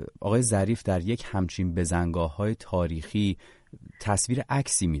از آقای ظریف در یک همچین بزنگاه‌های تاریخی تصویر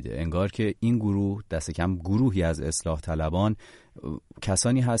عکسی میده، انگار که این گروه دست کم گروهی از اصلاح طلبان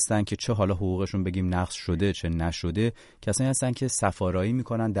کسانی هستند که چه حالا حقوقشون بگیم نقض شده چه نشده، کسانی هستند که سفارایی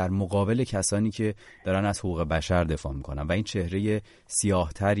میکنن در مقابل کسانی که دارن از حقوق بشر دفاع میکنن و این چهره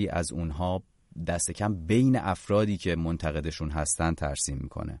سیاهتری از اونها دست کم بین افرادی که منتقدشون هستن ترسیم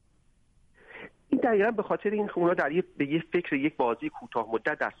میکنه. این دقیقاً به خاطر این اونا در به یک فکر یک بازی کوتاه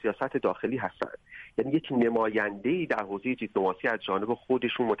مدت در سیاست داخلی هستن، یعنی یک نماینده‌ای در حوزه دیپلماسی از جانب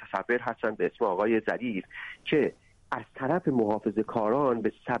خودشون متصور هستن به اسم آقای ظریف که از طرف محافظه‌کاران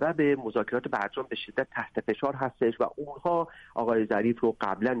به سبب مذاکرات برجام به شدت تحت فشار هستش و اونها آقای ظریف رو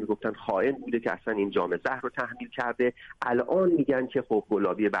قبلا میگفتن خائن بوده که اصلا این جام زهر رو تحمیل کرده، الان میگن که خب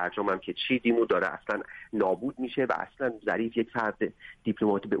گلابی برجام هم که چیدیمو داره اصلا نابود میشه و اصلا ظریف یک فرد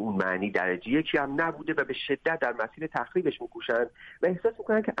دیپلمات به اون معنی درجه یکی هم نبوده و به شدت در مسیر تخریبش میکوشن و احساس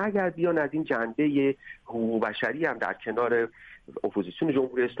میکنن که اگر بیان از این جنبه حقوق بشری هم در کنار اپوزیسیون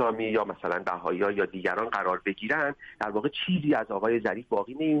جمهوری اسلامی یا مثلا بهائی‌ها یا دیگران قرار بگیرن، در واقع چیزی از آقای ظریف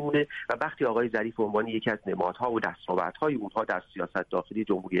باقی نمیمونه و وقتی آقای ظریف به عنوان یکی از نمادها و دستاوردهای اونها در سیاست داخلی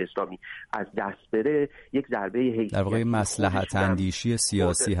جمهوری اسلامی از دست بره، یک ضربه حیثیتی در واقع مصلحت اندیشی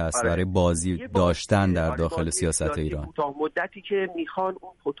سیاسی هست برای بازی داشتن در داخل سیاست ایران. کوتاه مدتی که میخوان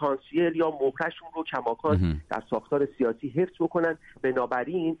اون پتانسیل یا مهرشون رو کماکان در ساختار سیاسی حفظ بکنن،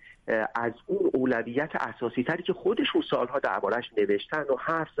 بنابراین از اون اولویت اساسی تری که خودشون سالها دربارش نوشتن و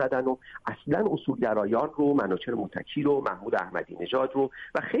حرف زدن و اصلا اصولگرایان رو، منوچهر متکی رو، محمود احمدی نژاد رو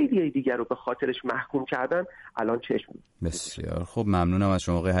و خیلی دیگر رو به خاطرش محکوم کردن، الان چشم. بسیار خب، ممنونم از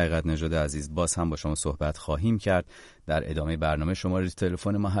شما آقای حقیقت نژاد عزیز. باز هم با شما صحبت خواهیم کرد در ادامه برنامه. شماره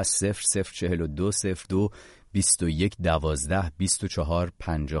تلفن ما هست 0042 02 21 12 24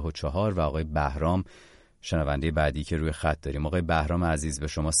 54 و آقای بهرام شنونده بعدی که روی خط داریم. آقای بهرام عزیز، به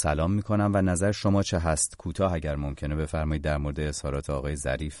شما سلام میکنم و نظر شما چه هست؟ کوتاه اگر ممکنه بفرمایید در مورد اظهارات آقای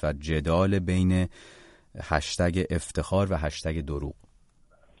ظریف و جدال بین هشتگ افتخار و هشتگ دروغ.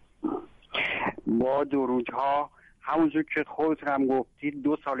 با درودها، همونجور که خودتون هم گفتید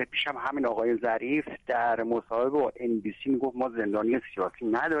 2 سال پیش هم همین آقای ظریف در مصاحبه با NBC میگفت ما زندانی سیاسی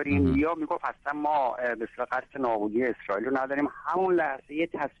نداریم یا میگفت اصلا ما به اصطلاح قصد نابودی اسرائیل رو نداریم. همون لحظه یه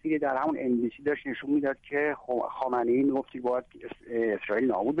تصویری در همون NBC داشت نشون میداد که خامنه‌ای میگفت باید اسرائیل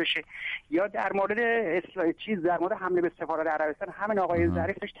نابود بشه. یا در مورد در مورد حمله به سفارت عربستان همین آقای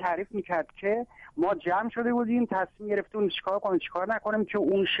ظریف داشت تعریف میکرد که ما جمع شده بودیم تصمیم گرفتیم چیکار کنیم چیکار نکنیم که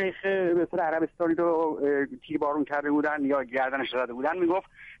اون شیخ به اصطلاح عربستانی رو تیربارون کرده بودن یا گردنش زده بودن. میگفت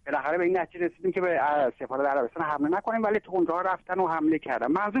بالاخره به این نتیجه رسیدیم که به سفارت عربستان حمله نکنیم، ولی تندروها رفتن و حمله کردن.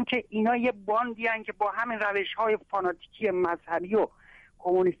 منظور که اینا یه باندی ان که با همین روش‌های فاناتیکی مذهبی و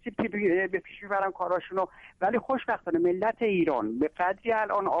کمونیستی به پیش میبرن کاراشونو. ولی خوشبختانه ملت ایران به قدری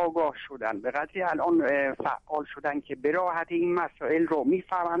الان آگاه شدن، به قدری الان فعال شدن که به راحتی این مسائل رو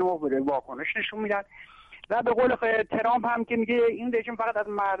میفهمن و واکنش نشون میدن. و به قول ترامپ هم که میگه این رژیم فقط از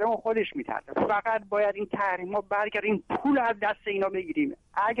مردم خودش میترسه، فقط باید این تحریم‌ها برگرد، این پول از دست اینا بگیریم.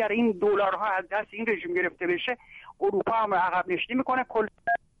 اگر این دلارها از دست این رژیم گرفته بشه، اروپا هم عقب نشینی میکنه، کل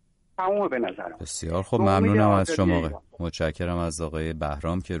تموم به نظرم. بسیار خب، ممنونم از شما. متشکرم از آقای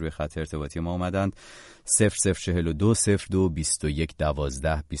بهرام که روی خط ارتباطی ما اومدند. 0042 02 21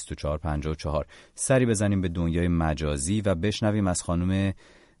 12 24 54. سری بزنیم به دنیای مجازی و بشنویم از خانم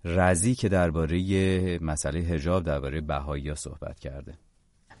رضی که درباره مسئله حجاب درباره بهائی‌ها صحبت کرده.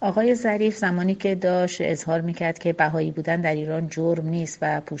 آقای ظریف زمانی که داشت اظهار میکرد که بهایی بودن در ایران جرم نیست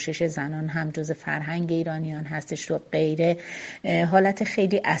و پوشش زنان هم جز فرهنگ ایرانیان هستش رو غیره، حالت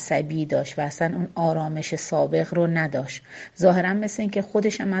خیلی عصبی داشت و اصلا اون آرامش سابق رو نداشت. ظاهرا مثل این که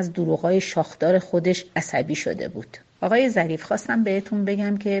خودش هم از دروغای شاخدار خودش عصبی شده بود. آقای ظریف، خواستم بهتون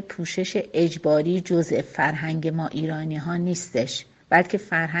بگم که پوشش اجباری جز فرهنگ ما ایرانی ها نیستش، بلکه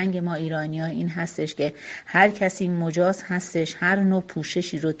فرهنگ ما ایرانی‌ها این هستش که هر کسی مجاز هستش هر نوع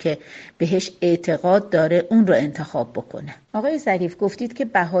پوششی رو که بهش اعتقاد داره اون رو انتخاب بکنه. آقای ظریف، گفتید که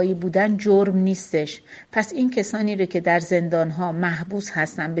بهایی بودن جرم نیستش. پس این کسانی رو که در زندان‌ها محبوس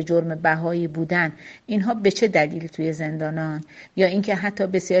هستن به جرم بهایی بودن، اینها به چه دلیل توی زندانان؟ یا اینکه حتی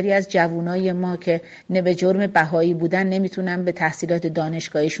بسیاری از جوانای ما که به جرم بهایی بودن نمیتونن به تحصیلات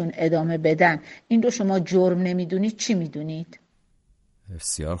دانشگاهیشون ادامه بدن، این رو شما جرم نمیدونید، چی میدونید؟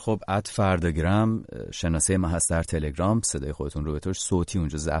 بسیار خب. @فرداگرام شناسه ما هست در تلگرام. صدای خودتون رو به طور صوتی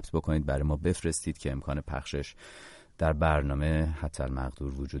اونجا ضبط بکنید، برای ما بفرستید که امکان پخشش در برنامه حتی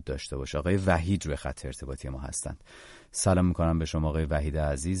المقدور وجود داشته باشه. آقای وحید روی خط ارتباطی ما هستند. سلام میکنم به شما آقای وحید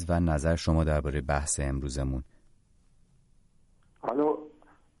عزیز و نظر شما درباره بحث امروزمون. الو،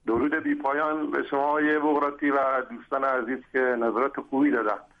 درود بی پایان به شما آقای بغراتی و دوستان عزیز که نظرات خوبی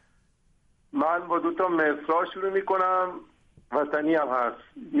دادن. من با 2 مصرع شروع میکنم. وطنی هم هست،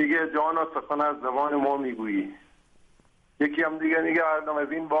 میگه جانا سخن از زبان ما میگویی. یکی هم دیگه میگه هردم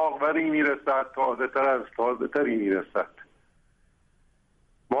از این باغوری میرسد، تازه تر از تازه تری میرسد.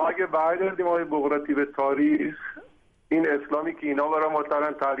 ما اگه برگردیم آقای بغراتی به تاریخ، این اسلامی که اینا برای ما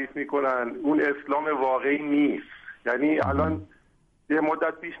دارن تعریف میکنن اون اسلام واقعی نیست. یعنی الان یه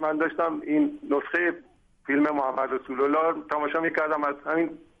مدت پیش من داشتم این نسخه فیلم محمد رسول الله تماشا میکردم از همین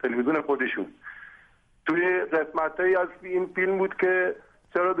تلویزیون خودشون. توی قسمتایی از این فیلم بود که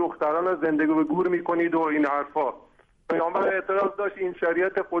چرا دختران رو زندگی به گور میکنید و این حرفا. پیامبر اعتراض داشت این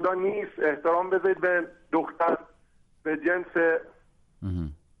شریعت خدا نیست، احترام بذارید به دختر، به جنس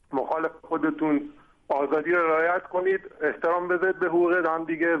مخالف خودتون، آزادی رو رعایت کنید، احترام بذارید به حقوق هم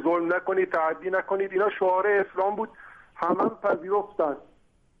دیگه، ظلم نکنید، تعدی نکنید. اینا شعار اسلام بود، همه پذیرفتن.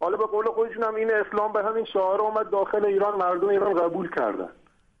 حالا به قول خودشون هم این اسلام به همین شعار اومد داخل ایران، مردم ایران قبول کردن.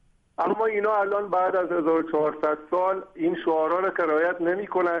 اما اینا الان بعد از 1400 سال این شعارها رو که رعایت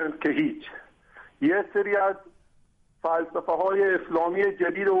نمی‌کنن که هیچ. یه سری از فلسفه های اسلامی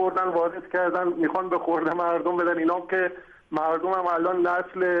جدید آوردن وارد کردن، میخوان به خورد مردم بدن. اینا که مردم هم الان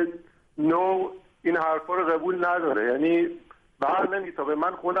نسل نو این حرفا رو قبول نداره، یعنی بر نمیتابه.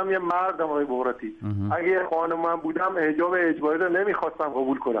 من خودم یه مردم آقای بغراتی، اگه خانمم بودم حجاب اجباری رو نمیخواستم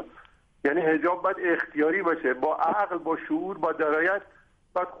قبول کنم. یعنی حجاب باید اختیاری باشه، با عقل، با شعور، با درایت.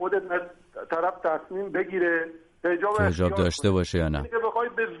 بعد خودت طرف تصمیم بگیره حجاب داشته باشه یا نه. اگه بخوای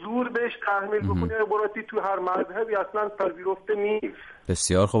به زور بهش تحمیل بکنی براتی تو هر مذهبی اصلا پذیرفته نیست.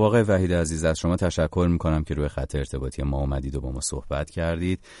 بسیار خب آقای وحید عزیز، از شما تشکر میکنم که روی خط ارتباطی ما اومدید و با ما صحبت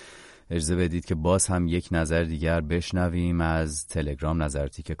کردید. اجازه بدید که باز هم یک نظر دیگر بشنویم از تلگرام،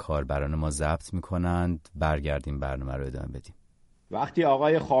 نظراتی که کاربران ما ضبط میکنند. برگردیم برنامه رو ادامه بدیم. وقتی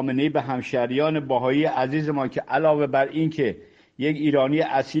آقای خامنه‌ای به همشهریان بهایی عزیز ما که علاوه بر این که یک ایرانی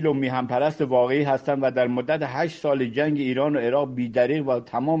اصیل و میهن‌پرست واقعی هستند و در مدت 8 سال جنگ ایران و عراق بی‌دریغ و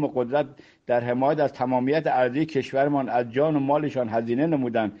تمام قدرت در حمایت از تمامیت ارضی کشورمان از جان و مالشان هزینه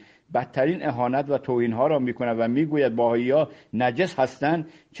نمودند، بدترین اهانت و توهین‌ها را می‌کند و می‌گوید بهائی‌ها نجس هستند،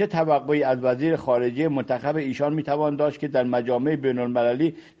 چه توقعی از وزیر خارجه منتخب ایشان می‌توان داشت که در مجامع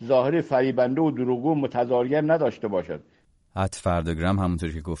بین‌المللی ظاهر فریبنده و دروغگو متظاهرگر نداشته باشد؟ @فرداگرام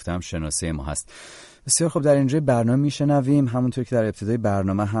همونطور که گفتم شناسه ما هست. بسیار خب، در اینجای برنامه میشنویم همونطور که در ابتدای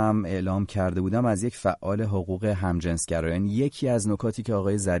برنامه هم اعلام کرده بودم از یک فعال حقوق همجنسگرایان. یکی از نکاتی که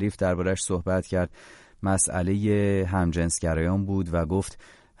آقای ظریف دربارش صحبت کرد مسئله همجنسگرایان بود و گفت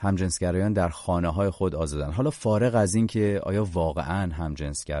همجنسگرایان در خانه‌های خود آزادن. حالا فارغ از این که آیا واقعاً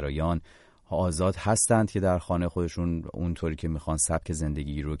همجنسگرایان آزاد هستند که در خانه خودشون اونطوری که میخوان سبک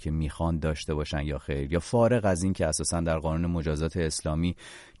زندگی رو که میخوان داشته باشن یا خیر، یا فارغ از این که اساسا در قانون مجازات اسلامی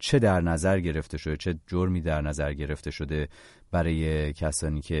چه در نظر گرفته شده، چه جرمی در نظر گرفته شده برای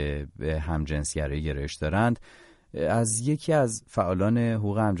کسانی که به همجنسگرایی گرایش دارند. از یکی از فعالان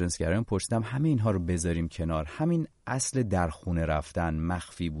حقوق همجنسگرایان پرسیدم همه اینها رو بذاریم کنار، همین اصل در خونه رفتن،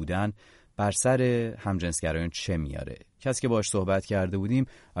 مخفی بودن بر سر همجنسگرایان چه میاره؟ کسی که باهاش صحبت کرده بودیم،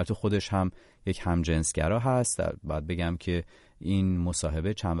 البته خودش هم یک همجنسگرا هست، باید بگم که این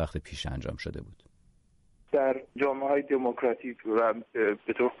مصاحبه چند وقت پیش انجام شده بود. در جامعه‌های دموکراتیک و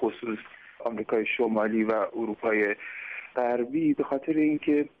به طور خصوص آمریکای شمالی و اروپای غربی، به خاطر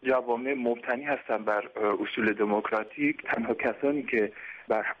اینکه جوامع مبتنی هستن بر اصول دموکراتیک، تنها کسانی که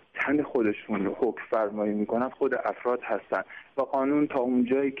بر تن خودشون حکم فرمایی میکنن خود افراد هستن و قانون تا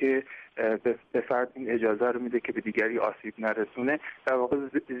اونجایی که به فرد این اجازه رو میده که به دیگری آسیب نرسونه، در واقع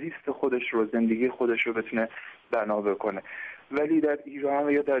زیست خودش رو، زندگی خودش رو بتونه بنا بکنه. ولی در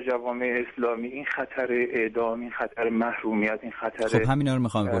ایران یا در جوامع اسلامی این خطر اعدام، این خطر محرومیت، این خطر، خب همینا رو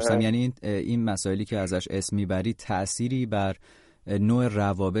میخوام بپرسم، یعنی این مسائلی که ازش اسم میبری تأثیری بر نوع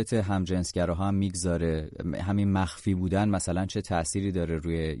روابط همجنسگراها هم میگذاره؟ همین مخفی بودن مثلا چه تأثیری داره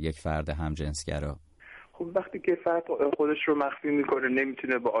روی یک فرد همجنسگرا؟ خب وقتی که فرد خودش رو مخفی میکنه،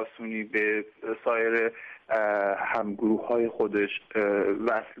 نمیتونه به آسونی به سایر همگروه‌های خودش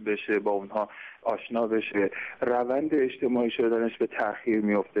وصل بشه، با اونها آشنا بشه، روند اجتماعی شدنش به تأخیر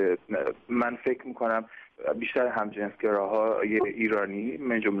میفته. من فکر میکنم بیشتر همجنسگراهای ایرانی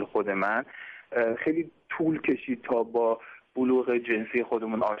من جمله خود من خیلی طول کشید تا با بلوغ جنسی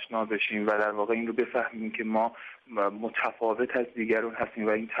خودمون آشنا بشیم و در واقع این رو بفهمیم که ما متفاوت از دیگران هستیم و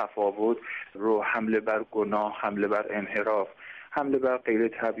این تفاوت رو حمله بر گناه، حمله بر انحراف، حمله بر غیر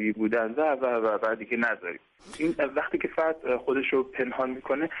طبیعی بودن و دیگه نذاریم. این وقتی که فرد خودش رو پنهان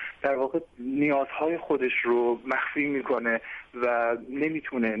میکنه، در واقع نیازهای خودش رو مخفی میکنه و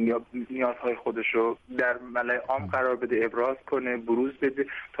نمیتونه نیازهای خودش رو در ملأ عام قرار بده، ابراز کنه، بروز بده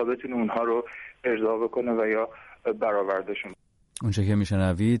تا بتونه اونها رو ارضا بکنه و یا برآوردهشون. اونچه که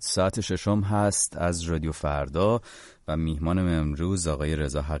میشنوید ساعت 6 هست از رادیو فردا و میهمانم امروز آقای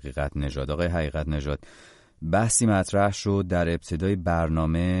رضا حقیقت نژاد. آقای حقیقت نژاد، بحثی مطرح شد در ابتدای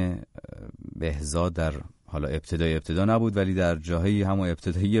برنامه. بهزاد در حالا ابتدا نبود ولی در جاهایی همون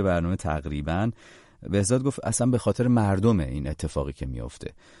ابتدایی برنامه تقریبا بهزاد گفت اصلا به خاطر مردمه این اتفاقی که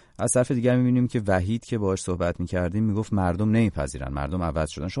میفته. از طرف دیگر میبینیم که وحید که باهاش صحبت میکردیم میگفت مردم نمیپذیرن، مردم عوض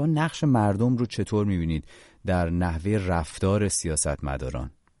شدن. شما نقش مردم رو چطور میبینید در نحوه رفتار سیاستمداران؟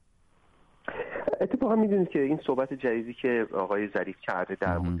 اتفاقا میدونید که این صحبت جدیدی که آقای ظریف کرده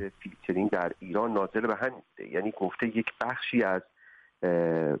در مورد فیلترینگ در ایران ناظر به همین بوده. یعنی گفته یک بخشی از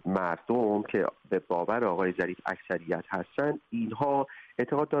مردم که به باور آقای ظریف اکثریت هستن، اینها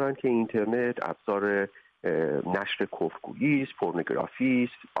اعتقاد دارن که اینترنت ابزار نشر کفرگویی است، پورنوگرافی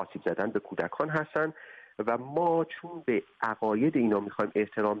است، آسیب زدن به کودکان هستن و ما چون به عقاید اینا میخوایم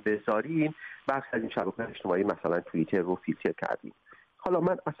احترام بذاریم، بخش از این شبکه‌های اجتماعی مثلا توییتر رو فیلتر کردیم. حالا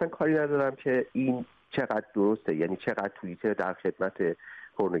من اصلا کاری ندارم که این چقدر درسته، یعنی چقدر توییتر در خدمت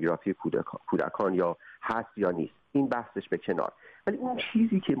پورنوگرافی کودکان یا هست یا نیست، این بحثش به کنار. ولی اون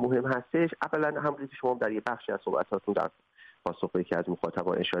چیزی که مهم هستش، اولا همونطور که شما در یه بخشی از صحبتاتون در پاسخی که از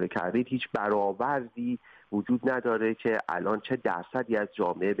مخاطبان اشاره کردید، هیچ برآوردی وجود نداره که الان چه درصدی از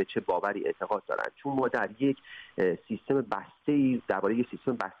جامعه به چه باوری اعتقاد دارن، چون ما در یک سیستم بسته‌ای، درباره یک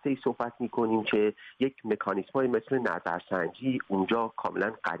سیستم بسته‌ای صحبت می‌کنیم که یک مکانیزم‌های مثل نظرسنجی اونجا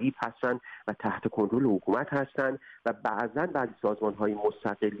کاملا غریب هستن و تحت کنترل حکومت هستن و بعضی سازمان‌های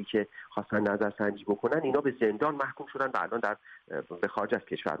مستقلی که خواستن نظرسنجی بکنن اینا به زندان محکوم شدن و الان به خارج از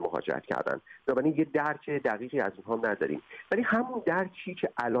کشور مهاجرت کردن. بنابراین یه درک دقیقی از اونها نداریم، ولی همون درکی که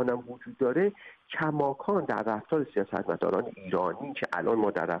الانم وجود داره کماکان در رفتار سیاستمداران ایرانی که الان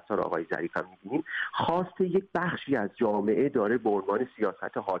ما در رفتار آقای ظریف هم می‌بینیم، خواست یک بخشی از جامعه داره به عنوان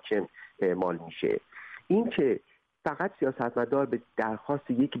سیاست حاکم اعمال میشه. این که فقط سیاستمدار به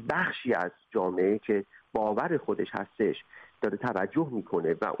درخواست یک بخشی از جامعه که باور خودش هستش داره توجه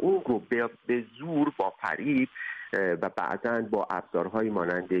میکنه و اون رو به زور با فریب و بعضاً با ابزارهای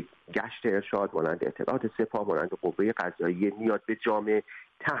مانند گشت ارشاد، مانند اطلاعات سپاه، مانند قوه قضاییه میاد به جامعه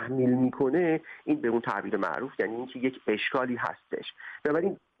تحمیل میکنه، این به اون تعبیر معروف یعنی اینکه یک اشکالی هستش.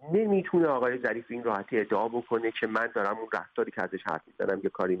 بنابراین نمیتونه آقای ظریف این راحتی ادعا بکنه که من دارم اون رفتاری که ازش حرف میزنم یه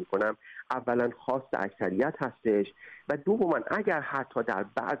کاری میکنم. اولا خواست اکثریت هستش و دوما اگر حتی در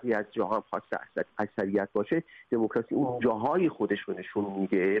بعضی از جاها هم خواست اکثریت باشه، دموکراسی اون جاهای خودش رو نشون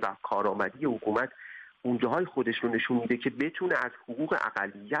میده و کارآمدی حکومت اون جاهای خودش رو نشون میده که بتونه از حقوق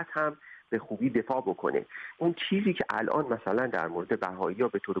اقلیت هم به خوبی دفاع بکنه. اون چیزی که الان مثلا در مورد بهائی‌ها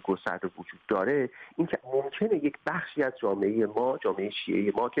به طور گسترده وجود داره این که ممکنه یک بخشی از جامعه ما، جامعه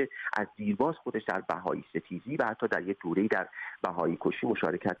شیعه ما که از دیرباز خودش در بهایی ستیزی و حتی در یک دوره‌ای در بهایی کشی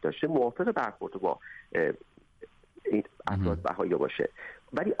مشارکت داشته، موافق برخورد با این افراد بهایی باشه.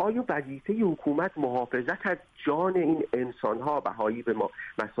 ولی آیا وظیفه حکومت محافظت از جان این انسان‌ها بهایی به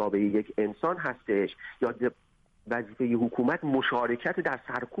مثابه یک انسان هستش یا وظیفه حکومت مشارکت در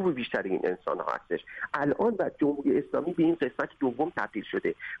سرکوب بیشتر این انسان‌ها هستش؟ الان و جمهوری اسلامی به این قسمت دوم تبدیل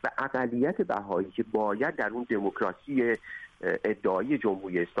شده و اقلیت بهایی که باید در اون دموکراسی ادعای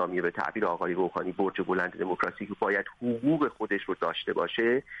جمهوری اسلامی به تعبیر آقای روحانی برج بلند دموکراسی که باید حقوق خودش رو داشته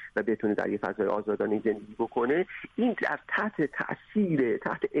باشه و بتونه در یه فضای آزادانه زندگی بکنه، این در تحت تأثیر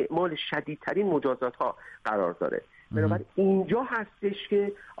تحت اعمال شدیدترین مجازات ها قرار داره. بنابراین اینجا هستش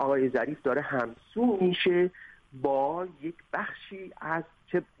که آقای ظریف داره همسو میشه با یک بخشی از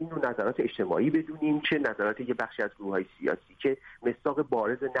چه اینو نظرات اجتماعی بدونیم چه نظرات یک بخشی از گروه‌های سیاسی که مصداق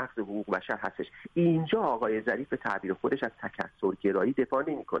بارز نقض حقوق بشر هستش. اینجا آقای ظریف به تعبیر خودش از تکثرگرایی دفاع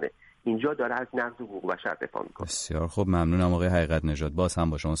نمی‌کنه، اینجا داره از نقض حقوق بشر دفاع می‌کنه. بسیار خب، ممنونم آقای حقیقت نژاد. باز هم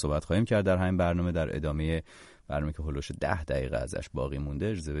با شما صحبت خواهیم کرد در همین برنامه. در ادامه برنامه که هولوش 10 دقیقه ازش باقی مونده،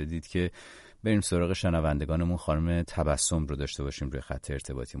 اجازه بدید که بریم سراغ شنوندگانمون. خانم تبسم رو داشته باشیم روی خط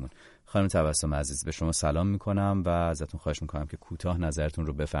ارتباطیمون. خانم تبسم عزیز، به شما سلام میکنم و ازتون خواهش میکنم که کوتاه نظرتون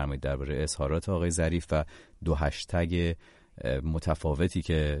رو بفرمایید درباره اظهارات آقای ظریف و 2 هشتگ متفاوتی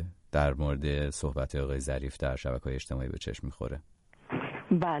که در مورد صحبت آقای ظریف در شبکه‌های اجتماعی به چشم میخوره.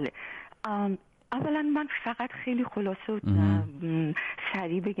 بله، اولا من فقط خیلی خلاصه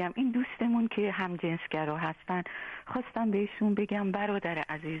سریع بگم این دوستمون که هم جنسگرا هستن، خواستم بهشون بگم برادر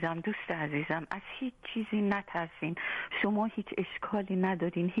عزیزم، دوست عزیزم، از هیچ چیزی نترسین، شما هیچ اشکالی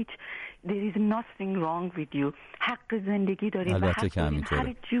ندارین، هیچ there is nothing wrong with you، حق زندگی دارین و حق دارین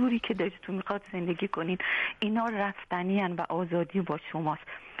هر جوری که دلتون میخواد زندگی کنین، اینا رفتنی هن و آزادی با شماست.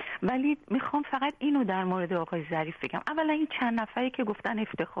 ولی میخوام فقط اینو در مورد آقای ظریف بگم. اولا این چند نفری که گفتن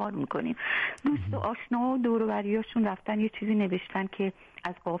افتخار میکنیم، دوست و آشنا و دور و بریاشون رفتن یه چیزی نوشتن که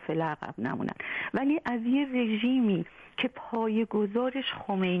از قافله عقب نمونن، ولی از یه رژیمی که پایه‌گذارش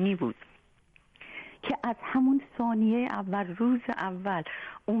خمینی بود که از همون ثانیه اول، روز اول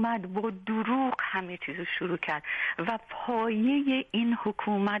اومد با دروغ همه چیزو شروع کرد و پایه این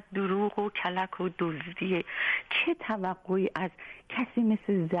حکومت دروغ و کلک و دزدیه. چه توقعی از کسی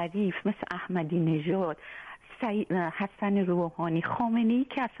مثل ظریف، مثل احمدی نژاد، حسن روحانی، خامنه‌ای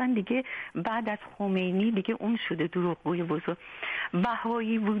که اصلا دیگه بعد از خمینی دیگه اون شده دروغگوی بزرگ.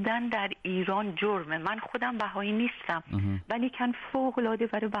 بهایی بودن در ایران جرمه. من خودم بهایی نیستم ولی کن فوق‌العاده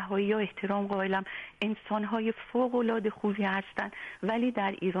برای بهایی‌ها احترام قائلم، انسان‌های فوق‌العاده خوبی هستن، ولی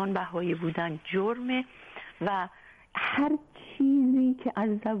در ایران بهایی بودن جرمه و هر چیزی که از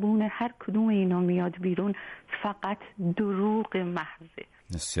زبون هر کدوم اینا میاد بیرون فقط دروغ محضه.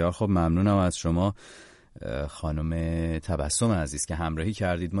 بسیار خب، ممنونم از شما خانم تبسم عزیز که همراهی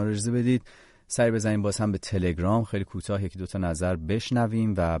کردید. ما رو اجازه بدید سری بزنیم باز هم به تلگرام، خیلی کوتاه 1-2 تا نظر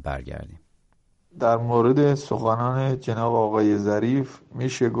بشنویم و برگردیم. در مورد سخنان جناب آقای ظریف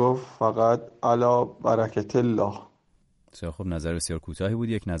میشه گفت فقط علی برکت الله. بسیار خب، نظر بسیار کوتاهی بود.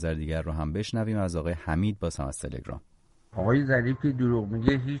 یک نظر دیگر رو هم بشنویم از آقای حمید باز هم از تلگرام. آقای ظریف که دروغ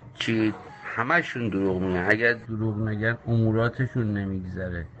میگه هیچی، همشون دروغ میگن. اگر دروغ نگن اموراتشون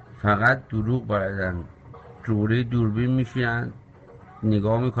نمیگذره، فقط دروغ بلدن. جوری دوربین میشن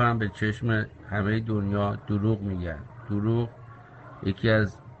نگاه میکنن به چشم همه دنیا، دروغ میگن. دروغ یکی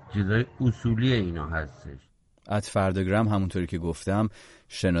از چیزای اصولی اینا هستش. فرداگرام همونطوری که گفتم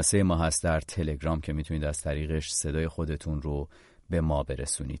شناسه ما هست در تلگرام که میتونید از طریقش صدای خودتون رو به ما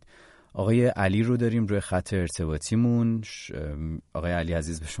برسونید. آقای علی رو داریم روی خط ارتباطیمون. آقای علی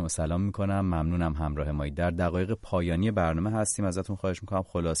عزیز، به شما سلام میکنم، ممنونم همراه مایید. در دقایق پایانی برنامه هستیم، ازتون خواهش میکنم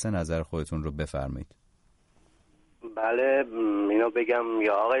خلاصه نظر خودتون رو بفرمایید. بله، اینو بگم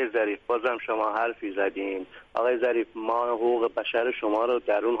یا آقای ظریف، بازم شما حرفی زدین. آقای ظریف، ما حقوق بشر شما رو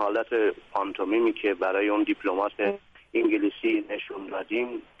در اون حالت پانتومیمی که برای اون دیپلمات انگلیسی نشون دادیم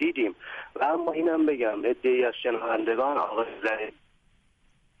دیدیم. و اما اینم بگم عده‌ای از شنوندگان آقای ظریف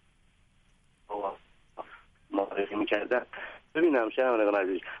معرفی میکردن. ببینم شنوندگان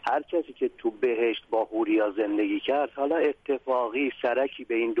عزیز، هر کسی که تو بهشت با حوریا زندگی کرد، حالا اتفاقی سرکی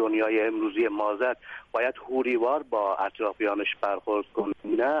به این دنیای امروزی ما زد، باید حوریوار با اطرافیانش برخورد کنه؟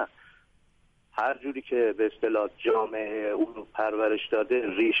 نه، هر جوری که به اصطلاح جامعه اون پرورش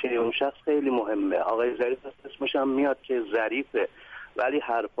داده، ریشه اون شخص خیلی مهمه. آقای ظریف اسمش هم میاد که ظریفه، ولی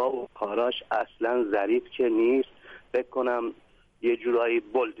حرفا و کاراش اصلا ظریف که نیست. فکر کنم یه جورایی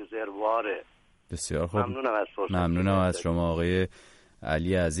بولدوزرواره. بسیار خوب، ممنونم از فرصت. ممنونم از شما آقای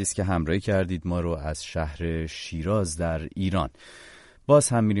علی عزیز که همراهی کردید ما رو از شهر شیراز در ایران. باز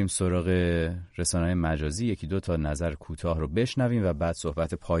هم میریم سراغ رسانه‌های مجازی، یکی دو تا نظر کوتاه رو بشنویم و بعد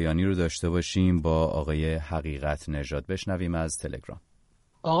صحبت پایانی رو داشته باشیم با آقای حقیقت نژاد. بشنویم از تلگرام.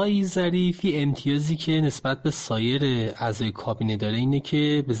 آقای ظریفی امتیازی که نسبت به سایر اعضای کابینه داره اینه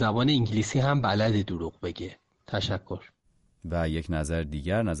که به زبان انگلیسی هم بلد دروغ بگه. تشکر. و یک نظر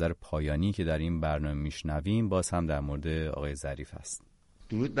دیگر، نظر پایانی که در این برنامه میشنویم باز هم در مورد آقای ظریف هست.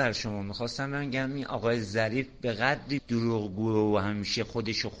 درود بر شما. میخواستم بگم این آقای ظریف به قدری دروغگو و همیشه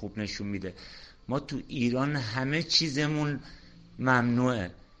خودشو خوب نشون میده. ما تو ایران همه چیزمون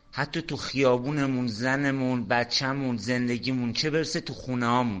ممنوعه، حتی تو خیابونمون، زنمون، بچه‌مون، زندگیمون، چه برسه تو خونه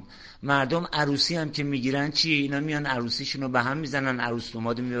هامون. مردم عروسی هم که میگیرن چی؟ اینا میان عروسیشونو به هم میزنن، عروس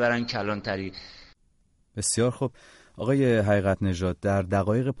دامادو میبرن کلانتری. بسیار خوب. آقای حقیقت نژاد، در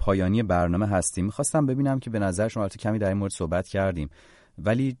دقایق پایانی برنامه هستیم. میخواستم ببینم که به نظر شما، البته کمی در این مورد صحبت کردیم،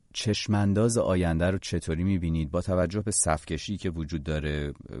 ولی چشمانداز آینده رو چطوری میبینید با توجه به صفکشی که وجود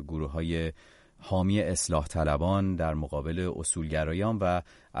داره، گروه‌های حامی اصلاح طلبان در مقابل اصولگرایان و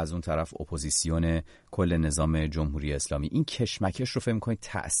از اون طرف اپوزیسیون کل نظام جمهوری اسلامی؟ این کشمکش رو فهم کنید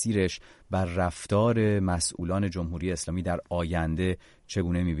تأثیرش بر رفتار مسئولان جمهوری اسلامی در آینده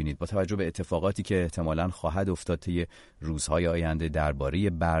چگونه می‌بینید با توجه به اتفاقاتی که احتمالاً خواهد افتاد طی روزهای آینده درباره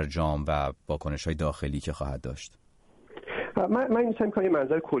برجام و واکنش‌های داخلی که خواهد داشت؟ من می‌خوام که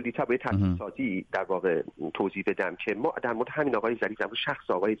منظر کلی تا به تفسیری در واقع توضیح بدم که ما در مورد همین آقای ظریف، در مورد شخص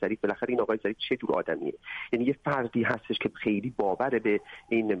آقای ظریف، بالاخره این آقای ظریف چه جور آدمیه؟ یعنی یه فردی هستش که خیلی باور به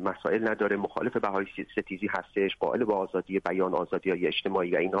این مسائل نداره، مخالف بهای ستیزی هستش، قائل به آزادی بیان، آزادی‌های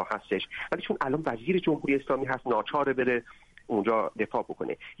اجتماعی و اینها هستش، ولی چون الان وزیر جمهوری اسلامی هست ناچاره بره اونجا دفاع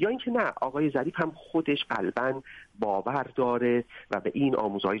بکنه. یا اینکه نه، آقای ظریف هم خودش قلباً باور داره و به این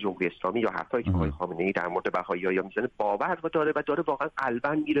آموزهای جمهوری اسلامی یا حرفایی که آقای خامنه‌ای در مورد بهائی‌ها میزنه باور داره و داره واقعا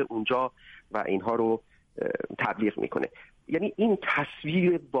قلباً میره اونجا و اینها رو تبلیغ میکنه. یعنی این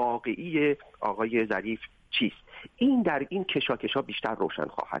تصویر واقعی آقای ظریف چیست؟ این در این کشاکش‌ها بیشتر روشن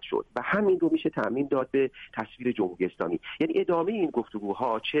خواهد شد و همین رو میشه تضمین داد به تصویر جمهوری اسلامی. یعنی ادامه این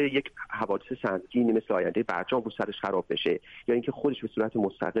گفتگوها، چه یک حوادث سنگین مثل آینده برجام رو سرش خراب بشه یا اینکه خودش به صورت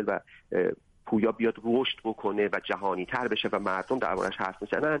مستقل و پویا بیاد رشد بکنه و جهانی تر بشه و مردم دربارش حرف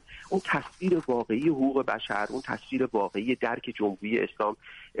میزنن، اون تصویر واقعی حقوق بشر، اون تصویر واقعی درک جمهوری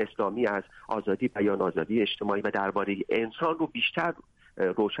اسلامی از آزادی بیان، آزادی اجتماعی و درباره انسان رو بیشتر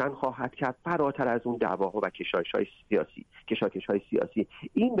روشن خواهد کرد، فراتر از اون دعواها و کشاکش‌های سیاسی.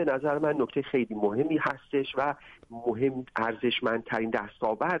 این به نظر من نکته خیلی مهمی هستش و مهم ارزشمندترین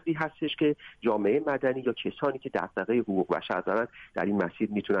دستاوردی هستش که جامعه مدنی یا کسانی که دغدغه حقوق بشر دارن در این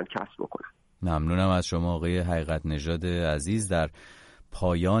مسیر میتونن کسب بکنن. ممنونم از شما آقای حقیقت نژاد عزیز. در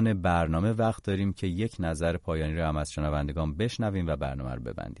پایان برنامه وقت داریم که یک نظر پایانی رو هم از شنوندگان بشنویم و برنامه رو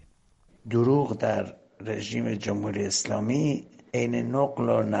ببندیم. دروغ در رژیم جمهوری اسلامی عین نقل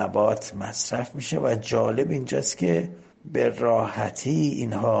و نبات مصرف میشه و جالب اینجاست که به راحتی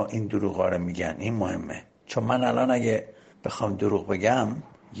اینها این دروغا رو میگن. این مهمه، چون من الان اگه بخوام دروغ بگم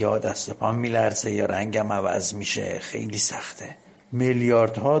یا دست و پام میلرزه یا رنگم عوض میشه، خیلی سخته.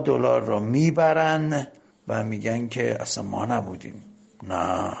 میلیاردها دلار رو میبرن و میگن که اصلا ما نبودیم.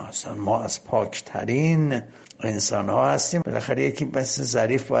 نه، اصلا ما از پاکترین انسان ها هستیم. بالاخره یکی مثل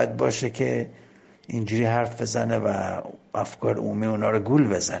ظریف باید باشه که اینجوری حرف بزنه و افکار عمومی اونا رو گول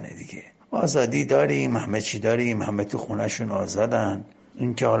بزنه دیگه. آزادی داریم، همه چی داریم، همه تو خونهشون آزادن.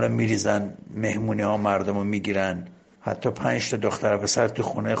 این که حالا میریزن مهمونی ها مردم رو میگیرن، حتی 5 تا دختر پسر تو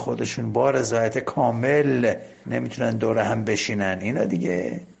خونه خودشون با رضایت کامل نمیتونن دور هم بشینن، اینا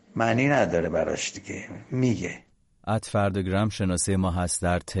دیگه معنی نداره براش دیگه. میگه @فردگرام شناسه ما هست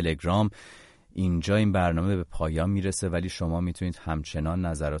در تلگرام. اینجا این برنامه به پایان میرسه، ولی شما میتونید همچنان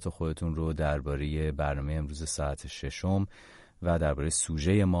نظرات خودتون رو درباره برنامه امروز ساعت 6 و درباره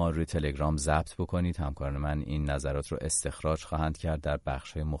سوژه ما روی تلگرام ضبط بکنید. همکاران من این نظرات رو استخراج خواهند کرد، در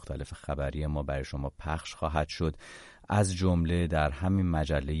بخش‌های مختلف خبری ما برای شما پخش خواهد شد، از جمله در همین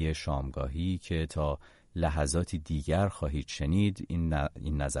مجله شامگاهی که تا لحظاتی دیگر خواهید شنید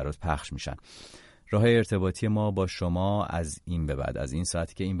این نظرات پخش میشن. راه ارتباطی ما با شما از این به بعد، از این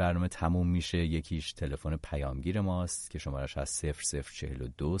ساعتی که این برنامه تموم میشه، یکیش تلفن پیامگیر ماست که شمارش هست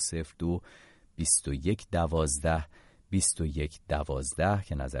 0042 02 21 12 21 12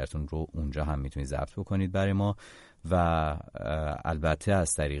 که نظرتون رو اونجا هم میتونید ضبط بکنید برای ما و البته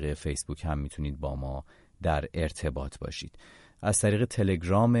از طریق فیسبوک هم میتونید با ما در ارتباط باشید. از طریق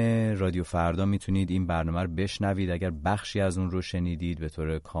تلگرام رادیو فردا میتونید این برنامه رو بشنوید. اگر بخشی از اون رو شنیدید به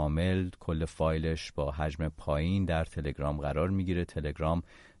طور کامل، کل فایلش با حجم پایین در تلگرام قرار میگیره.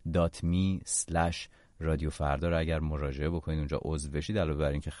 telegram.me/radiofarda رادیو فردا رو اگر مراجعه بکنید اونجا عضو بشید، علاوه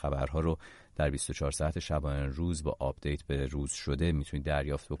بر این که خبرها رو در 24 ساعت شبانه روز با آپدیت به روز شده میتونید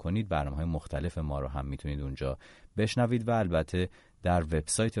دریافت بکنید، برنامه‌های مختلف ما رو هم میتونید اونجا بشنوید و البته در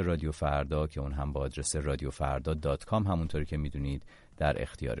وبسایت رادیو فردا که اون هم با آدرس radiofarda.com همونطوری که میدونید در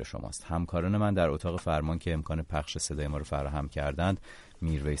اختیار شماست. همکاران من در اتاق فرمان که امکان پخش صدای ما رو فراهم کردند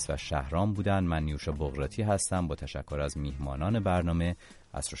میرویس و شهرام بودن. من نیوشا بغراتی هستم. با تشکر از میهمانان برنامه،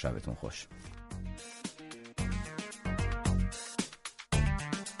 عصر و شبتون خوش.